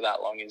spot for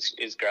that long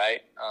is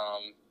great.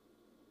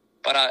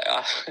 But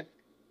I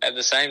at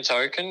the same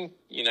token,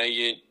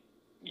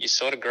 you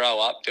sort of grow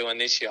up doing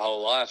this your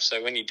whole life.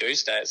 So when you do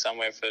stay at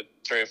somewhere for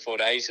 3 or 4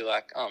 days, you're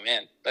like, oh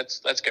man, let's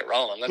get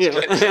rolling.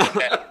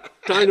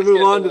 Time to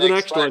move on to the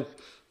next one.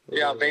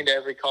 Yeah, I've been to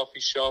every coffee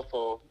shop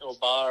or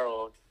bar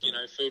or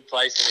food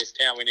place in this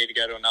town. We need to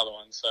go to another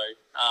one. So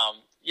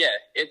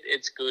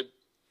it's good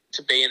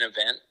to be an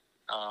event.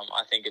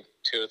 I think a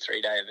 2 or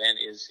 3 day event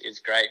is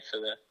great for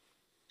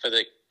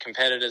the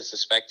competitors, the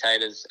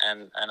spectators,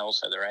 and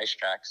also the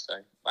racetracks. So,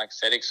 like I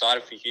said,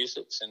 excited for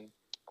Huset's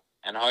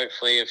and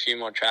hopefully a few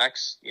more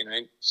tracks,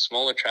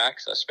 smaller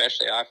tracks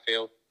especially, I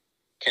feel,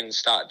 can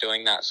start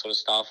doing that sort of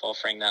stuff,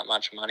 offering that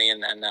much money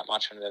and that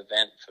much of an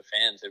event for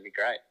fans. It'd be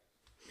great.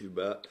 You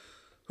bet.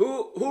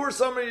 Who are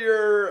some of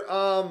your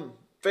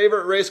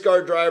favorite race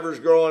car drivers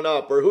growing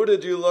up, or who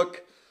did you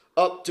look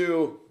up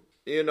to,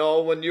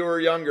 when you were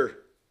younger?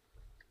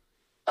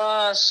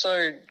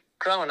 So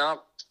growing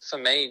up, for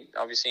me,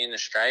 obviously in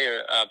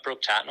Australia,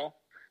 Brooke Tatnall.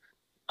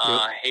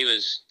 He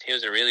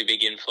was a really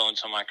big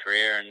influence on my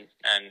career and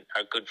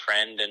a good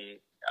friend and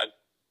a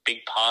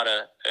big part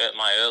of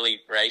my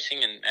early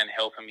racing and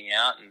helping me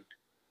out,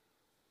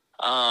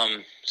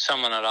 and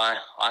someone that I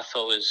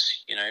thought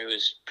was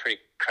was pretty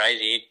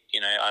crazy.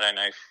 I don't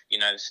know if you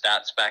know the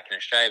stats back in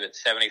Australia, but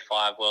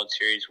 75 World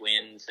Series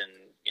wins and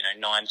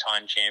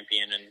 9-time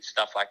champion and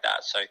stuff like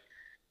that. So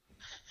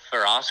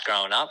for us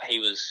growing up, he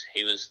was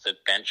the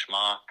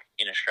benchmark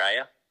in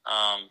Australia.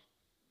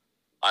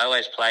 I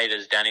always played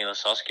as Danny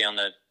Lasowski on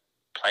the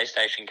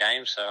PlayStation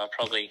game, so I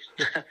probably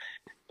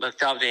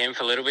looked up to him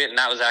for a little bit, and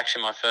that was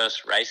actually my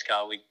first race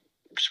car,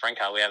 sprint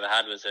car we ever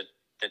had was the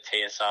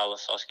TSR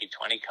Lasowski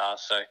 20 car.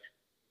 So,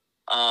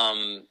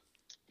 I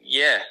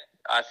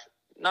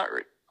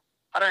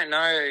don't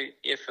know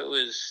if it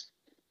was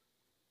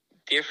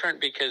different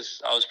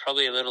because I was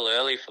probably a little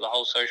early for the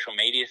whole social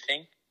media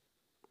thing.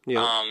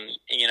 Yeah.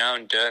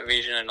 And Dirt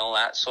Vision and all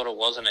that sort of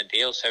wasn't a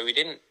deal, so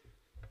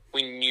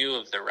we knew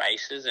of the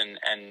races and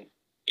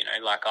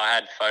like I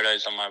had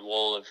photos on my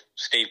wall of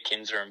Steve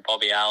Kinser and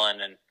Bobby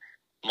Allen and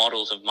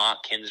models of Mark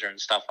Kinser and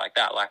stuff like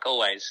that. Like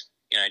always,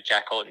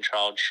 Jack Horton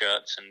trialed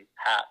shirts and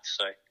hats.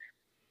 So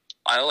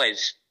I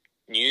always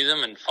knew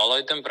them and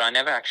followed them, but I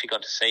never actually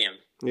got to see them.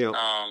 Yeah.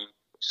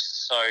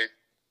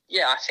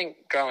 I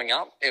think growing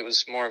up, it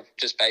was more of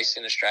just based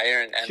in Australia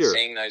and Sure.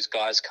 seeing those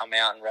guys come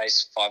out and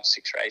race 5 or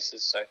 6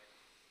 races. So,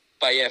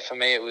 but yeah, for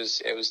me, it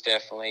was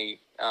definitely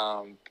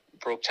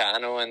Brooke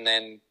Tatnall, and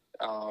then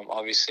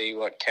obviously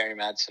what Kerry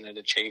Madsen had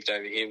achieved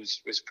over here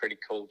was pretty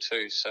cool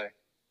too. So,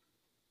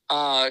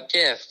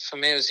 for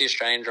me, it was the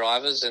Australian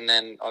drivers, and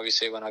then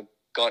obviously when I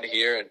got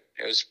here, it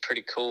was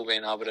pretty cool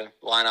being able to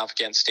line up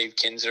against Steve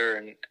Kinser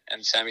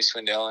and Sammy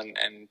Swindell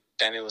and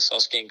Danny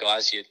Lasowski and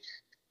guys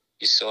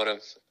you sort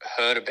of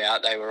heard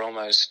about. They were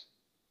almost,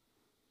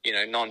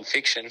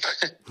 non-fiction.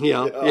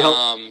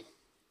 Yeah.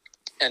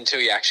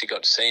 Until you actually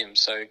got to see them.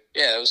 So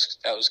yeah,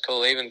 that was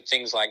cool. Even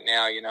things like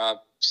now, I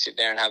sit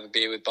there and have a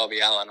beer with Bobby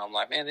Allen. I'm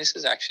like, man, this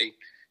is actually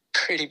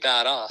pretty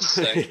badass.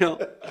 So,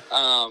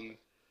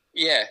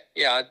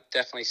 I'd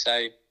definitely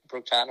say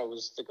Brooke Tatner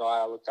was the guy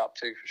I looked up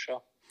to for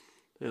sure.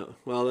 Yeah,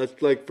 well,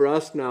 that's like for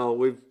us now.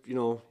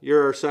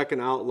 You're our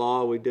second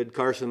outlaw. We did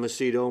Carson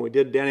Macedo, and we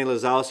did Danny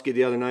Lazowski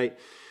the other night.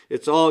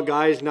 It's all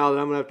guys now that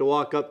I'm gonna have to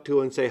walk up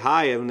to and say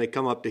hi when they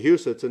come up to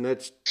Huset's, and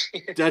that's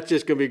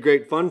just gonna be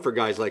great fun for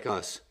guys like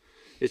us.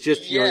 It's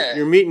just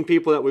you're meeting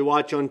people that we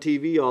watch on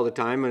TV all the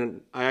time,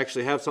 and I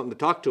actually have something to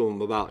talk to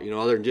them about,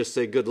 other than just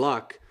say good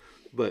luck.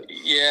 But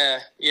yeah,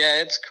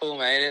 it's cool,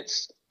 mate.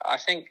 I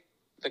think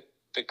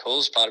the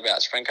coolest part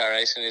about sprint car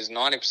racing is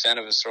 90%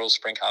 of us are all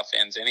sprint car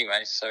fans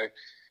anyway, so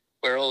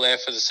we're all there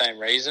for the same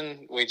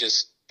reason.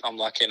 I'm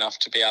lucky enough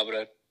to be able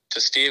to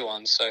steer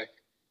one, so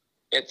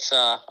it's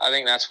I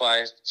think that's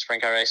why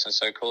sprint car racing is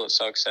so cool. It's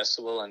so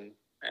accessible, and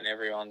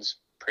everyone's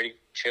pretty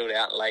chilled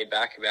out and laid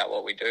back about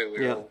what we do.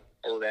 We're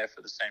all there for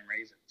the same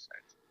reason, so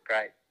it's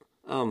great.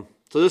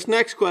 So this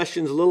next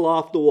question's a little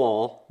off the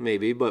wall,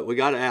 maybe, but we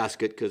got to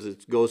ask it because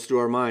it goes through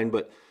our mind.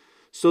 But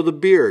so the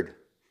beard,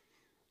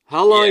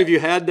 how long have you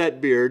had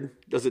that beard?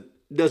 Does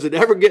it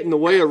ever get in the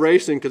way of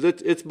racing? Because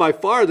it's by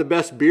far the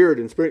best beard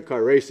in sprint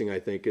car racing, I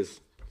think.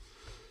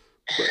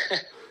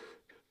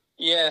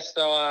 Yeah,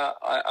 so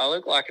I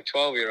look like a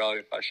 12-year-old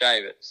if I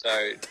shave it,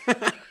 so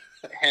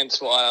hence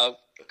why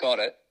I've got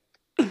it.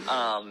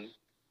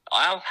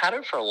 I've had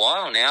it for a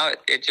while now.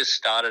 It just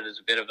started as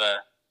a bit of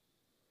a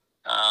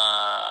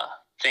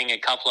thing a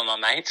couple of my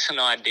mates and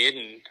I did,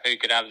 and who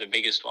could have the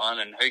biggest one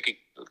and who could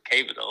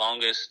keep it the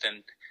longest,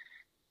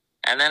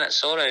 and then it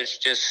sort of is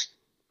just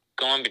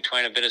gone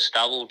between a bit of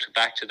stubble to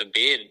back to the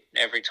beard.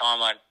 Every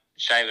time I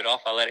shave it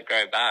off, I let it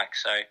grow back.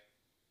 So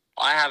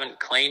I haven't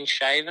clean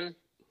shaven.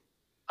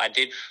 I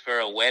did for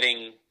a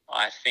wedding,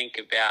 I think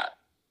about,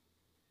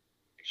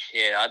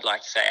 I'd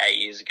like to say 8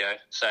 years ago.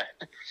 So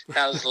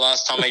that was the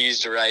last time I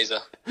used a razor.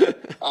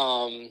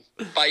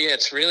 But yeah,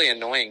 it's really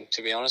annoying,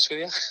 to be honest with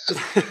you.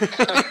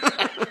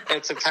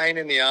 It's a pain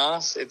in the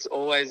ass. It's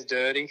always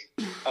dirty.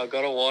 I've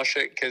got to wash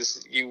it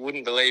because you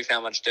wouldn't believe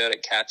how much dirt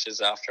it catches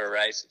after a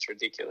race. It's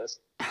ridiculous.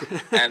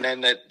 And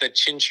then the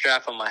chin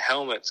strap on my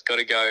helmet's got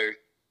to go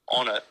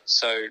on it.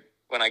 So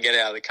when I get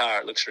out of the car,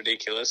 it looks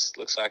ridiculous. It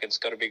looks like it's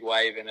got a big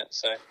wave in it.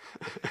 So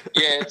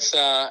yeah,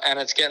 and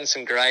it's getting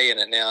some grey in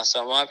it now.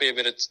 So it might be a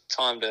bit of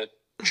time to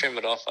trim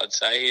it off, I'd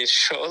say, here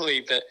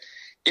shortly. But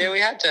yeah,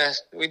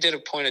 we did a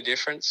point of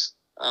difference.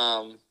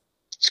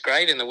 It's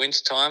great in the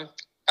winter time,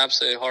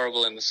 absolutely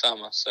horrible in the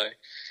summer. So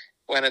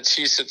when it's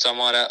Huset's, I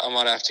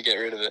might have to get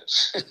rid of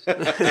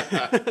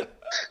it.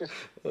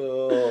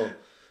 Oh.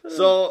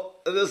 So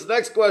this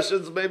next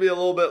question's maybe a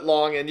little bit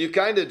long, and you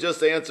kind of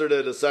just answered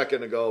it a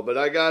second ago, but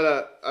I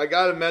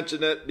gotta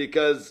mention it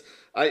because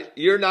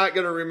you're not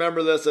gonna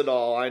remember this at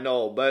all, I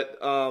know. But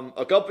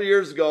a couple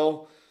years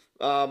ago,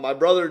 my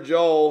brother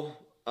Joe,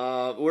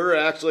 we were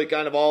actually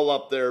kind of all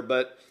up there,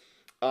 but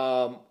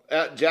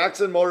at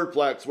Jackson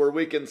Motorplex, where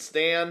we can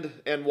stand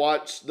and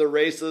watch the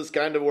races,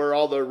 kind of where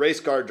all the race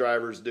car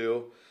drivers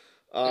do.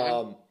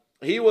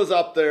 He was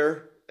up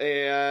there,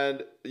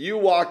 and you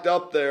walked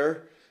up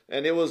there.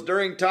 And it was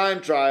during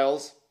time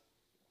trials,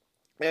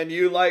 and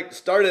you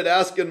started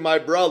asking my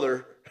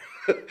brother,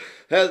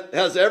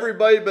 has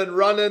everybody been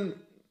running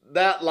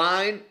that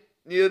line,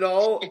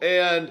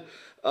 And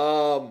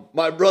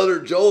my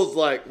brother Joe's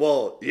like,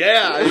 well,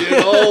 yeah,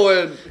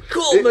 and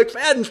cool,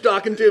 McFadden's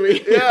talking to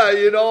me. Yeah,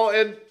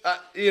 and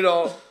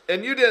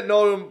you didn't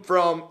know him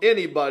from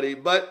anybody,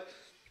 but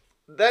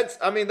that's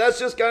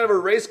just kind of a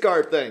race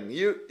car thing.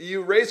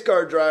 You race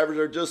car drivers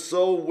are just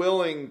so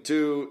willing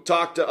to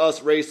talk to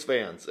us race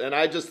fans, and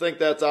I just think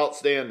that's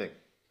outstanding.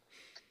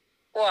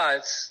 Well,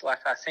 it's like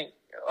I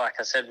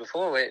said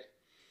before,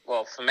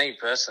 for me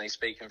personally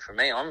speaking,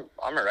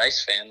 I'm a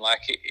race fan.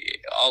 Like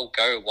I'll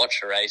go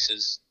watch the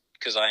races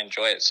because I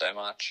enjoy it so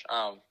much.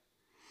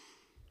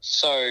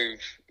 So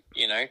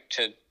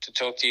to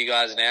talk to you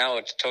guys now,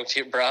 or to talk to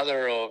your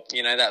brother, or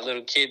that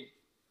little kid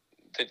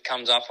that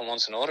comes up and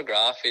wants an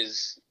autograph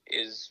is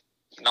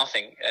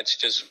nothing. It's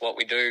just what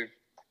we do.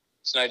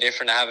 It's no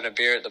different to having a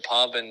beer at the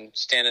pub and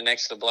standing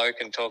next to the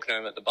bloke and talking to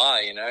him at the bar,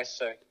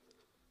 So,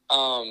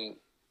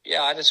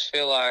 I just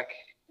feel like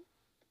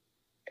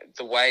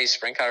the way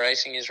sprint car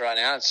racing is right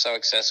now, it's so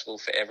accessible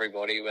for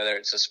everybody, whether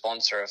it's a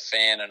sponsor, a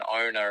fan, an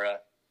owner,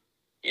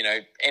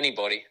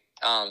 anybody.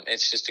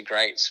 It's just a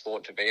great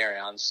sport to be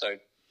around. So,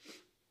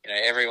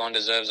 everyone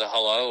deserves a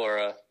hello or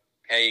a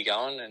how you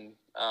going, and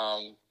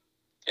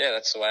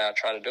that's the way I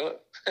try to do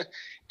it.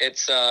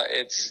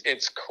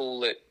 It's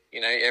cool that,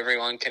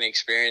 everyone can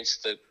experience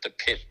the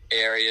pit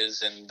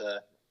areas and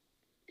the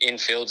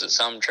infields at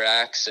some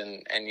tracks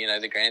and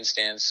the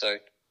grandstands. So,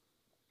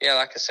 yeah,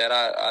 like I said,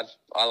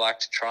 I like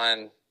to try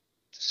and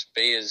just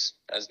be as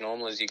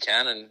normal as you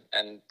can.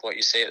 And what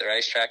you see at the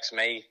racetracks,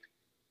 me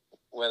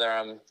whether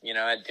I'm,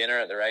 at dinner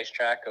at the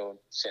racetrack or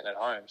sitting at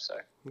home. So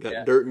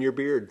got dirt in your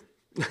beard.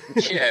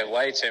 Yeah,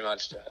 way too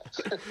much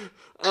dirt.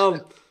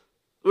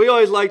 We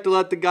always like to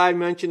let the guy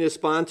mention his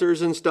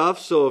sponsors and stuff.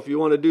 So if you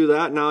want to do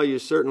that now, you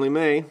certainly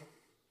may.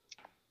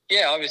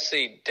 Yeah,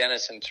 obviously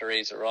Dennis and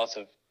Teresa Roth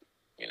have,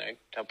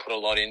 have put a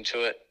lot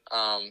into it,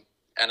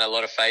 and a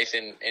lot of faith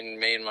in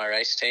me and my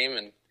race team,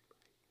 and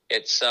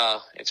it's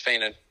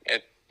been a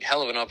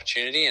hell of an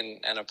opportunity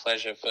and a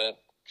pleasure for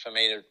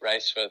me to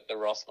race for the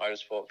Roth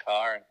Motorsport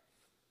car, and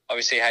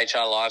obviously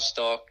HR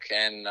Livestock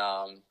and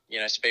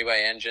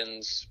Speedway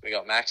Engines. We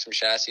got Maxim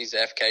Chassis,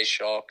 FK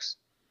Shocks,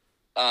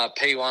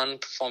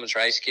 P1 Performance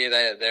Race Gear.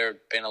 They've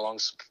been a long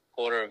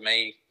supporter of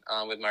me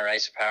with my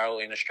race apparel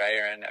in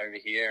Australia and over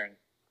here,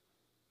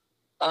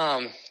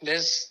 and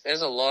there's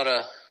a lot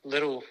of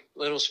little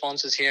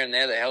sponsors here and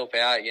there that help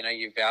out.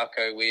 Your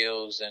Valco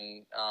wheels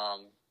and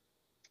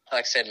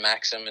like I said,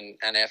 Maxim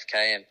and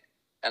FK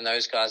and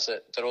those guys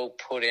that all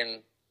put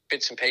in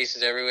bits and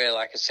pieces everywhere.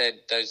 Like I said,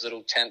 those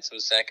little tenths of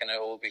a second are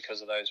all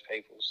because of those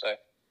people. So,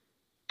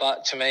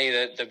 but to me,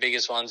 the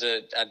biggest ones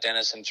are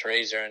Dennis and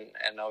Teresa,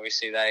 and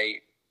obviously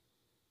they,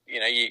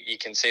 you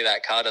can see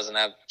that car doesn't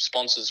have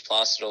sponsors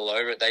plastered all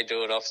over it. They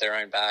do it off their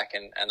own back,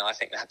 and I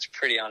think that's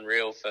pretty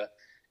unreal for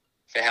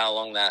how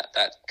long that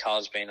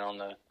car's been on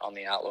the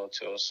Outlaw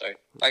Tour. So,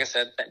 like I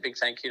said, big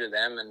thank you to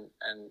them, and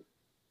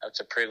it's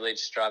a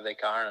privilege to drive their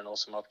car and an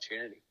awesome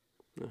opportunity.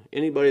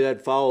 Anybody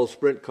that follows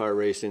sprint car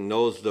racing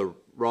knows the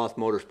Roth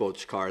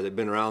Motorsports car. They've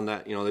been around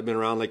like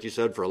you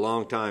said, for a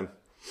long time.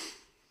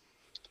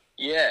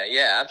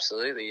 Yeah,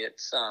 absolutely.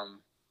 It's for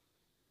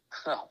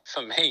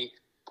me,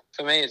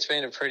 it's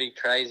been a pretty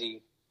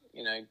crazy,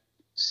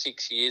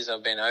 6 years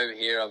I've been over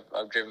here.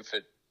 I've driven for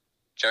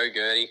Joe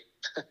Gertie,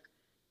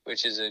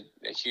 which is a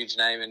huge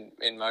name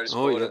in motorsport.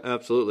 Oh, yeah,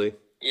 absolutely.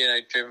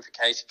 Driven for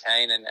Casey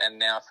Kane and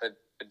now for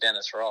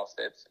Dennis Roth.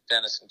 It's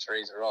Dennis and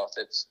Teresa Roth.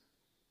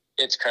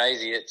 It's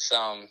crazy. It's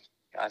I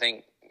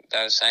think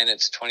they were saying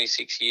it's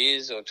 26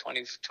 years or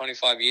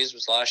 25 years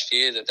was last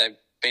year that they've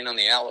been on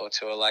the Outlaw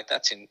Tour. Like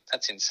that's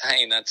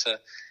insane. That's a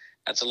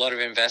lot of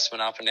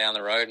investment up and down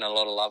the road and a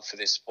lot of love for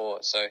this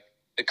sport. So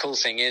the cool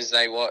thing is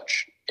they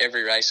watch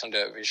every race on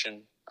Dirt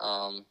Vision,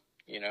 and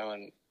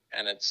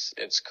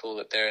it's cool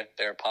that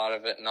they're a part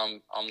of it, and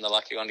I'm the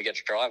lucky one to get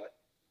to drive it.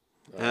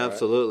 All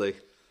Absolutely.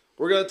 Right.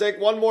 We're going to take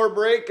one more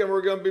break, and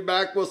we're going to be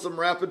back with some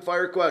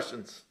rapid-fire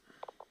questions.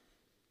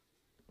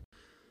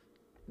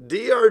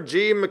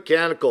 DRG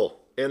Mechanical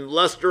in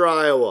Leicester,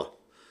 Iowa.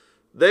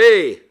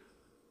 They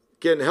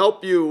can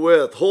help you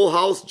with whole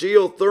house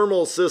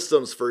geothermal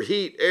systems for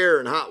heat, air,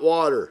 and hot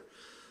water,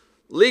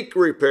 leak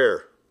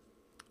repair,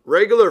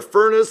 regular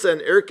furnace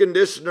and air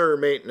conditioner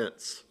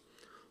maintenance,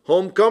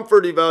 home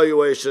comfort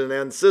evaluation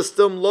and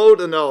system load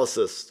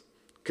analysis,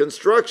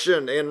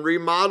 construction and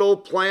remodel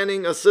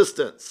planning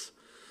assistance,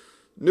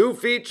 new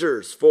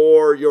features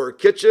for your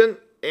kitchen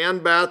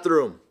and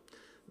bathroom.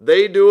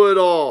 They do it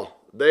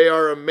all. They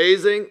are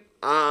amazing.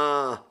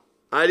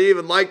 I'd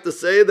even like to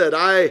say that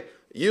I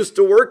used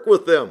to work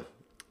with them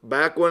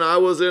back when I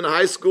was in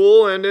high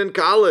school and in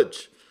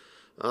college.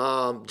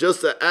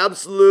 Just an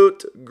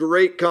absolute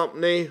great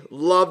company.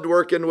 Loved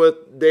working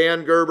with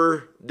Dan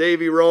Gerber,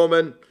 Davey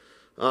Roman.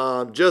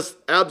 Just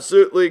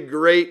absolutely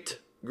great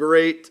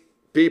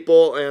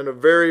people and a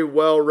very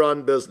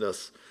well-run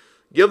business.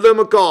 Give them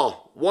a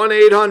call,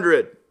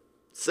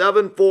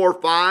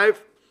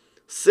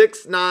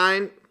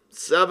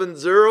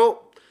 1-800-745-6970.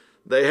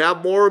 They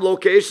have more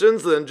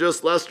locations than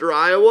just Leicester,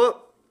 Iowa,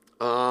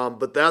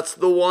 but that's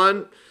the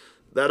one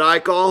that I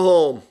call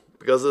home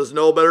because there's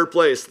no better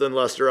place than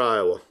Leicester,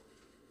 Iowa.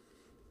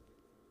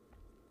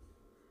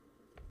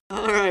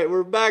 All right,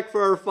 we're back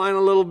for our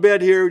final little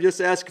bit here.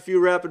 Just ask a few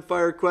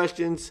rapid-fire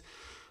questions.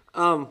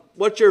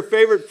 What's your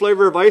favorite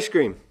flavor of ice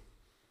cream?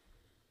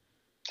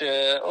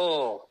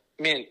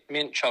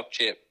 Mint choc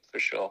chip for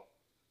sure.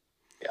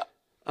 Yeah.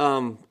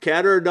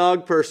 Cat or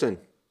dog person?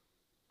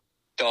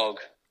 Dog.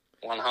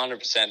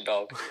 100%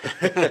 dog.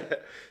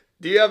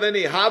 Do you have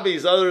any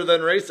hobbies other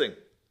than racing?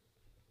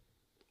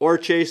 Or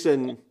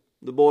chasing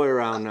the boy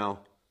around now?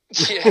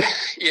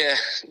 Yeah.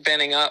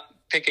 Bending up,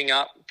 picking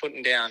up,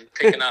 putting down,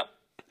 picking up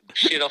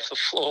shit off the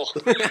floor.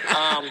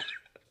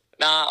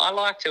 I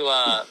like to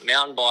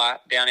mountain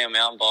bike, downhill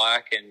mountain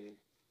bike, and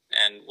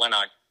when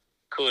I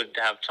could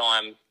have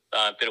time,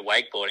 a bit of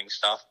wakeboarding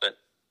stuff, but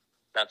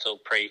that's all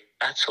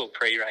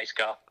pre-race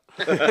car.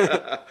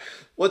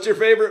 What's your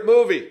favorite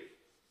movie?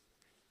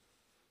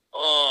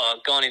 Oh,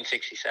 Gone in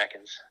 60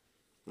 Seconds.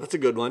 That's a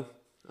good one.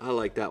 I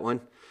like that one.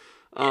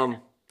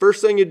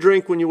 First thing you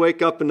drink when you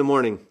wake up in the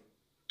morning?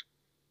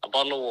 A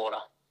bottle of water.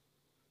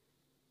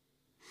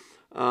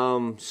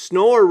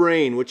 Snow or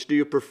rain, which do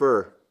you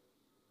prefer?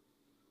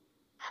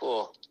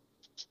 Cool.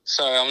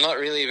 So I'm not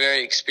really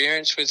very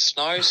experienced with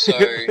snow, so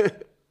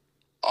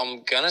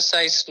I'm going to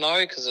say snow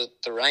because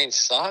the rain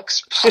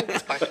sucks,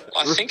 but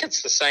I think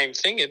it's the same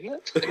thing,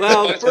 isn't it?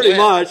 Well, pretty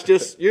much.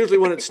 Just usually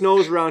when it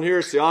snows around here,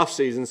 it's the off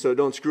season, so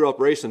don't screw up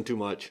racing too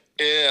much.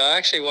 Yeah, I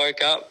actually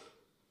woke up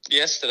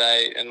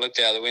yesterday and looked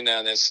out the window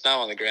and there's snow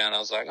on the ground. I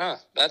was like, oh,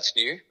 that's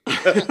new.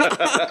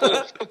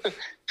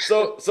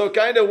 So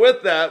kind of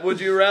with that, would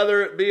you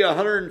rather it be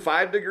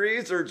 105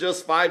 degrees or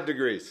just 5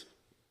 degrees?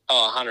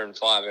 Oh,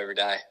 105 every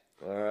day.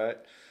 All right.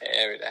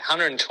 Every day.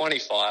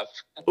 125.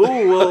 Ooh,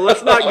 well,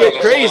 let's not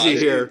get crazy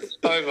here.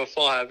 Over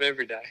 5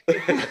 every day.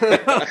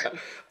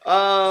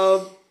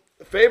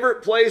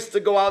 Favorite place to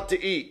go out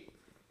to eat?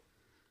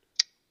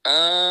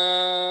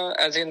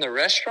 As in the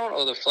restaurant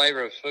or the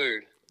flavor of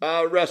food?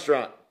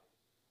 Restaurant.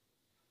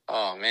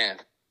 Oh, man.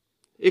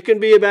 It can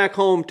be back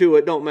home, too.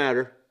 It don't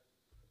matter.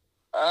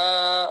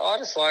 I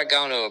just like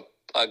going to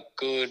a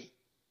good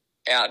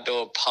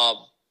outdoor pub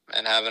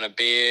and having a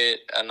beer,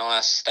 a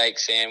nice steak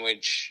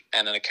sandwich,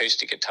 and an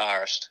acoustic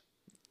guitarist.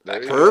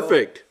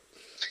 Perfect.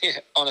 Yeah,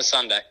 on a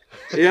Sunday.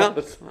 Yeah,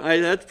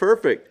 that's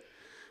perfect.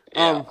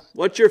 Yeah.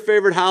 What's your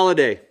favorite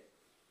holiday?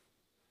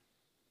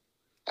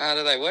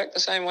 Do they work the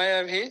same way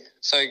over here?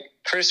 So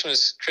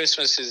Christmas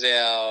is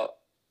our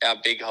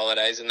big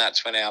holidays, and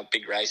that's when our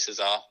big races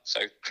are.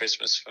 So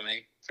Christmas for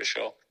me, for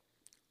sure.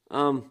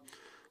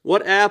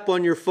 What app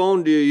on your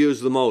phone do you use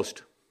the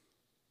most?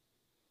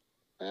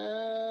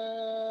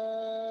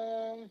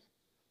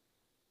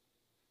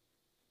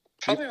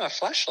 Probably my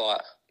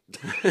flashlight.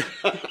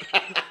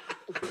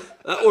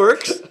 That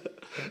works.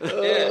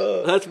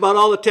 Yeah. That's about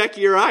all the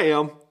techier I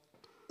am.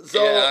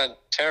 So, yeah, I'm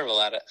terrible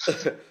at it.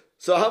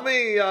 So how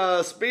many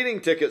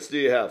speeding tickets do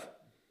you have?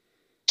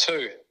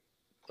 2.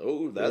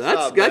 Oh, that's that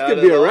not bad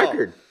could be at a all.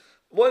 record.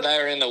 What? They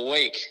were in the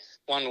week.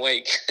 1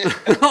 week.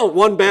 Oh,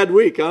 one bad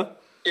week, huh?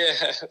 Yeah,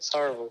 it's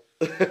horrible.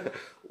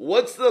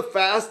 What's the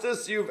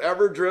fastest you've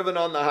ever driven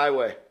on the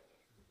highway?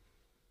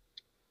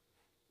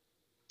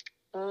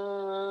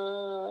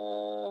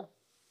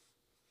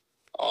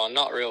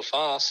 Not real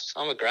fast.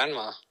 I'm a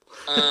grandma.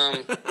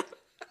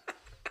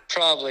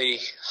 Probably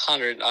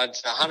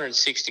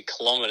 160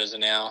 kilometers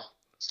an hour.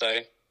 So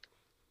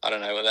I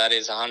don't know what that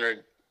is.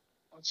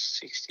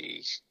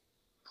 160,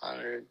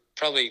 100,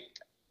 probably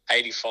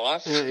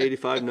 85. Yeah,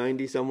 85,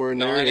 90, somewhere in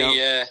there. 90,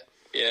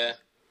 Yeah.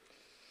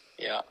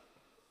 Yeah.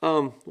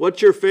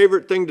 What's your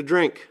favorite thing to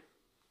drink?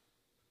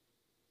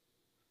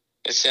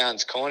 It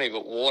sounds corny,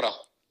 but water.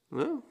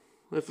 Well,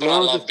 But I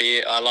love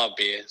beer. I love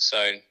beer.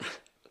 So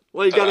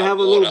well, you got to have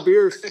a water. little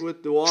beer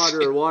with the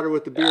water or water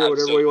with the beer,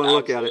 whatever way you want to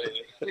look at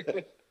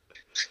it.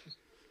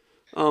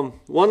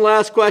 One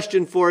last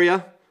question for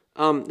you.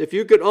 If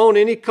you could own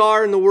any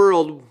car in the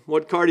world,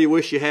 what car do you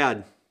wish you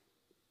had?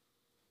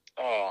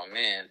 Oh,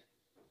 man.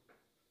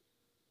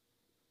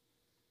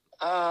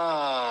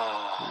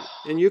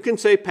 And you can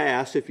say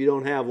pass if you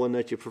don't have one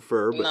that you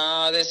prefer. But,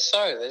 No, there's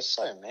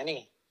so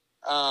many.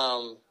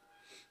 well,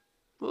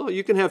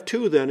 you can have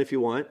 2 then if you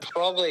want.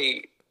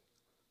 Probably.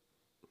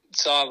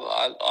 So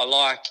I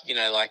like,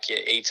 like your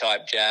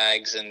E-Type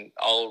Jags and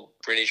old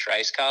British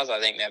race cars.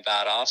 I think they're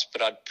badass.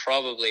 But I'd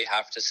probably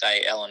have to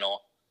say Eleanor.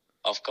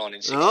 I've gone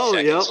in 60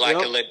 seconds. Yep.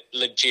 A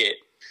legit.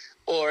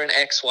 Or an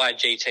XY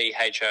GT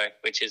HO,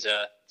 which is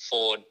a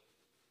Ford.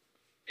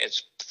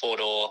 It's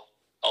 4-door,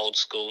 old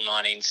school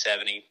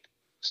 1970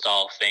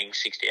 style thing,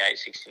 68,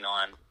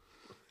 69.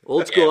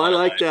 Old school, Yeah, I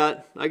like those.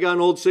 that. I got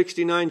an old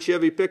 69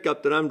 Chevy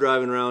pickup that I'm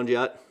driving around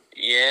yet.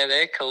 Yeah,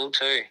 they're cool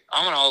too.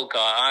 I'm an old guy.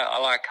 I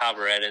like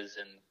carburetors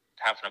and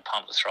having to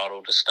pump the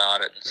throttle to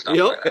start it and stuff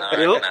like that. I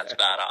reckon that's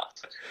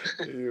badass.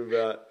 You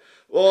bet.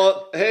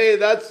 Well, hey,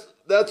 that's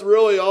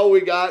really all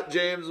we got,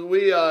 James.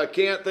 We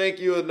can't thank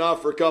you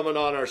enough for coming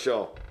on our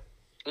show.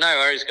 No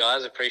worries,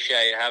 guys.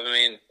 Appreciate you having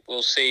me. And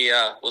we'll see you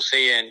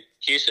in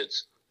Houston.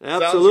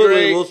 Absolutely.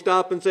 great. We'll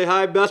stop and say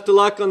hi. Best of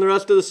luck on the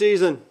rest of the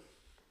season.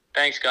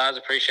 Thanks, guys.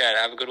 Appreciate it.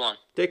 Have a good one.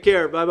 Take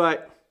care. Bye-bye.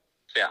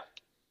 Yeah.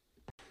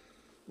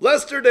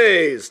 Lester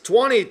Days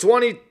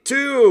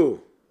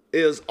 2022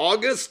 is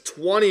August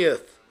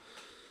 20th.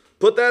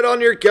 Put that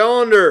on your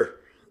calendar.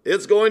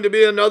 It's going to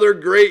be another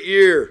great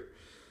year.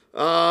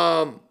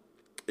 Last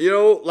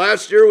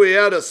year we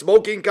had a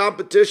smoking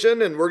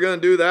competition, and we're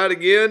going to do that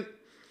again.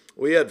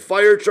 We had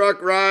fire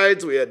truck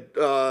rides. We had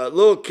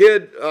little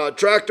kid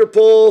tractor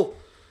pull,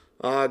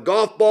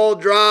 golf ball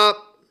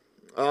drop.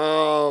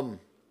 We're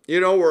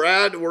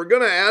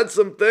going to add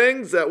some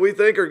things that we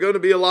think are going to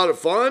be a lot of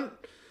fun.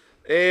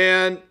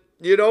 And,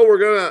 we're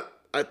going to,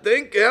 I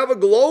think, have a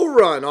glow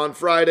run on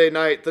Friday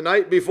night, the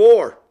night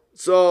before.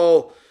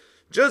 So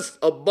just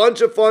a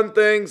bunch of fun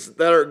things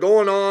that are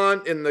going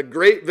on in the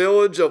great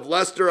village of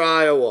Lester,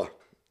 Iowa.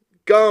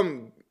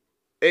 Come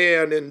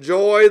and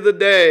enjoy the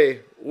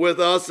day with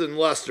us in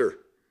Lester.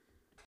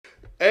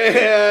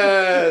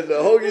 And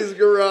Hoagie's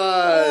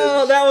Garage.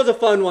 Oh, that was a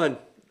fun one.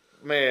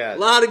 Man. A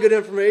lot of good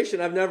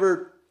information. I've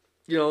never,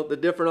 the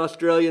different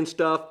Australian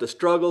stuff, the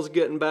struggles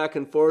getting back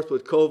and forth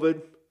with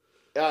COVID.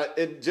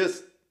 And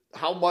just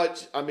how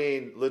much,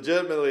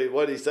 legitimately,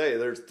 what did he say?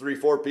 There's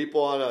 3-4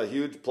 people on a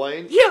huge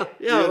plane? Yeah,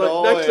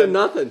 next to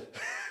nothing.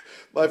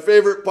 My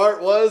favorite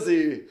part was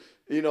he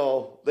you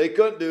know, they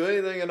couldn't do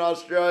anything in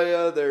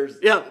Australia. There's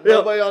Yep,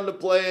 nobody on the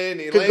plane.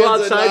 He Could go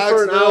lands in outside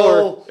for an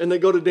Knoxville, hour, and they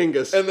go to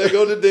Dingus. and they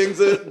go to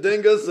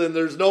Dingus, and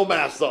there's no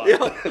masks on.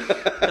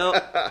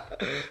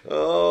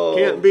 Oh,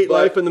 Can't beat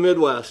life in the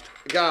Midwest.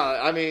 God,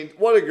 I mean,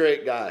 what a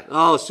great guy.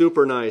 Oh,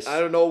 super nice. I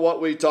don't know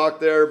what we talked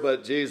there,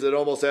 but geez, it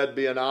almost had to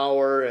be an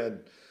hour,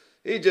 and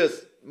he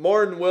just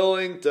more than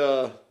willing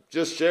to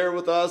just share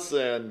with us.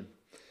 And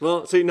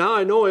well, see, now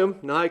I know him.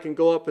 Now I can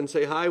go up and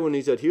say hi when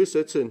he's at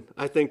Huset's, and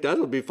I think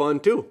that'll be fun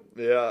too.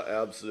 yeah,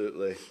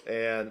 absolutely.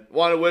 And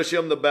want to wish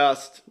him the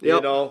best. Yep.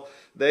 You know,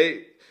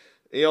 they,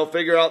 you know,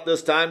 figure out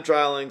this time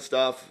trialing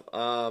stuff.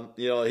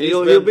 You know,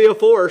 He'll be a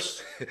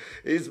force.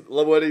 He's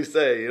what he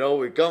say. You know,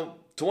 we come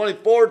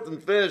 24th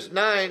and finish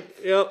 9th.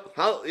 Yep.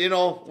 How, you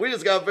know, we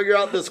just got to figure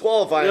out this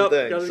qualifying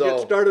thing. Gotta So get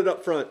started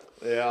up front.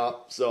 yeah.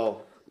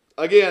 So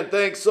again,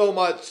 thanks so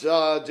much,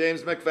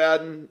 James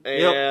McFadden,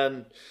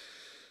 and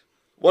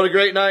what a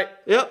great night.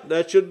 Yep,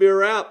 that should be a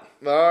wrap.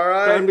 All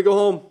right, Time to go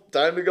home.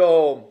 Time to go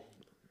home.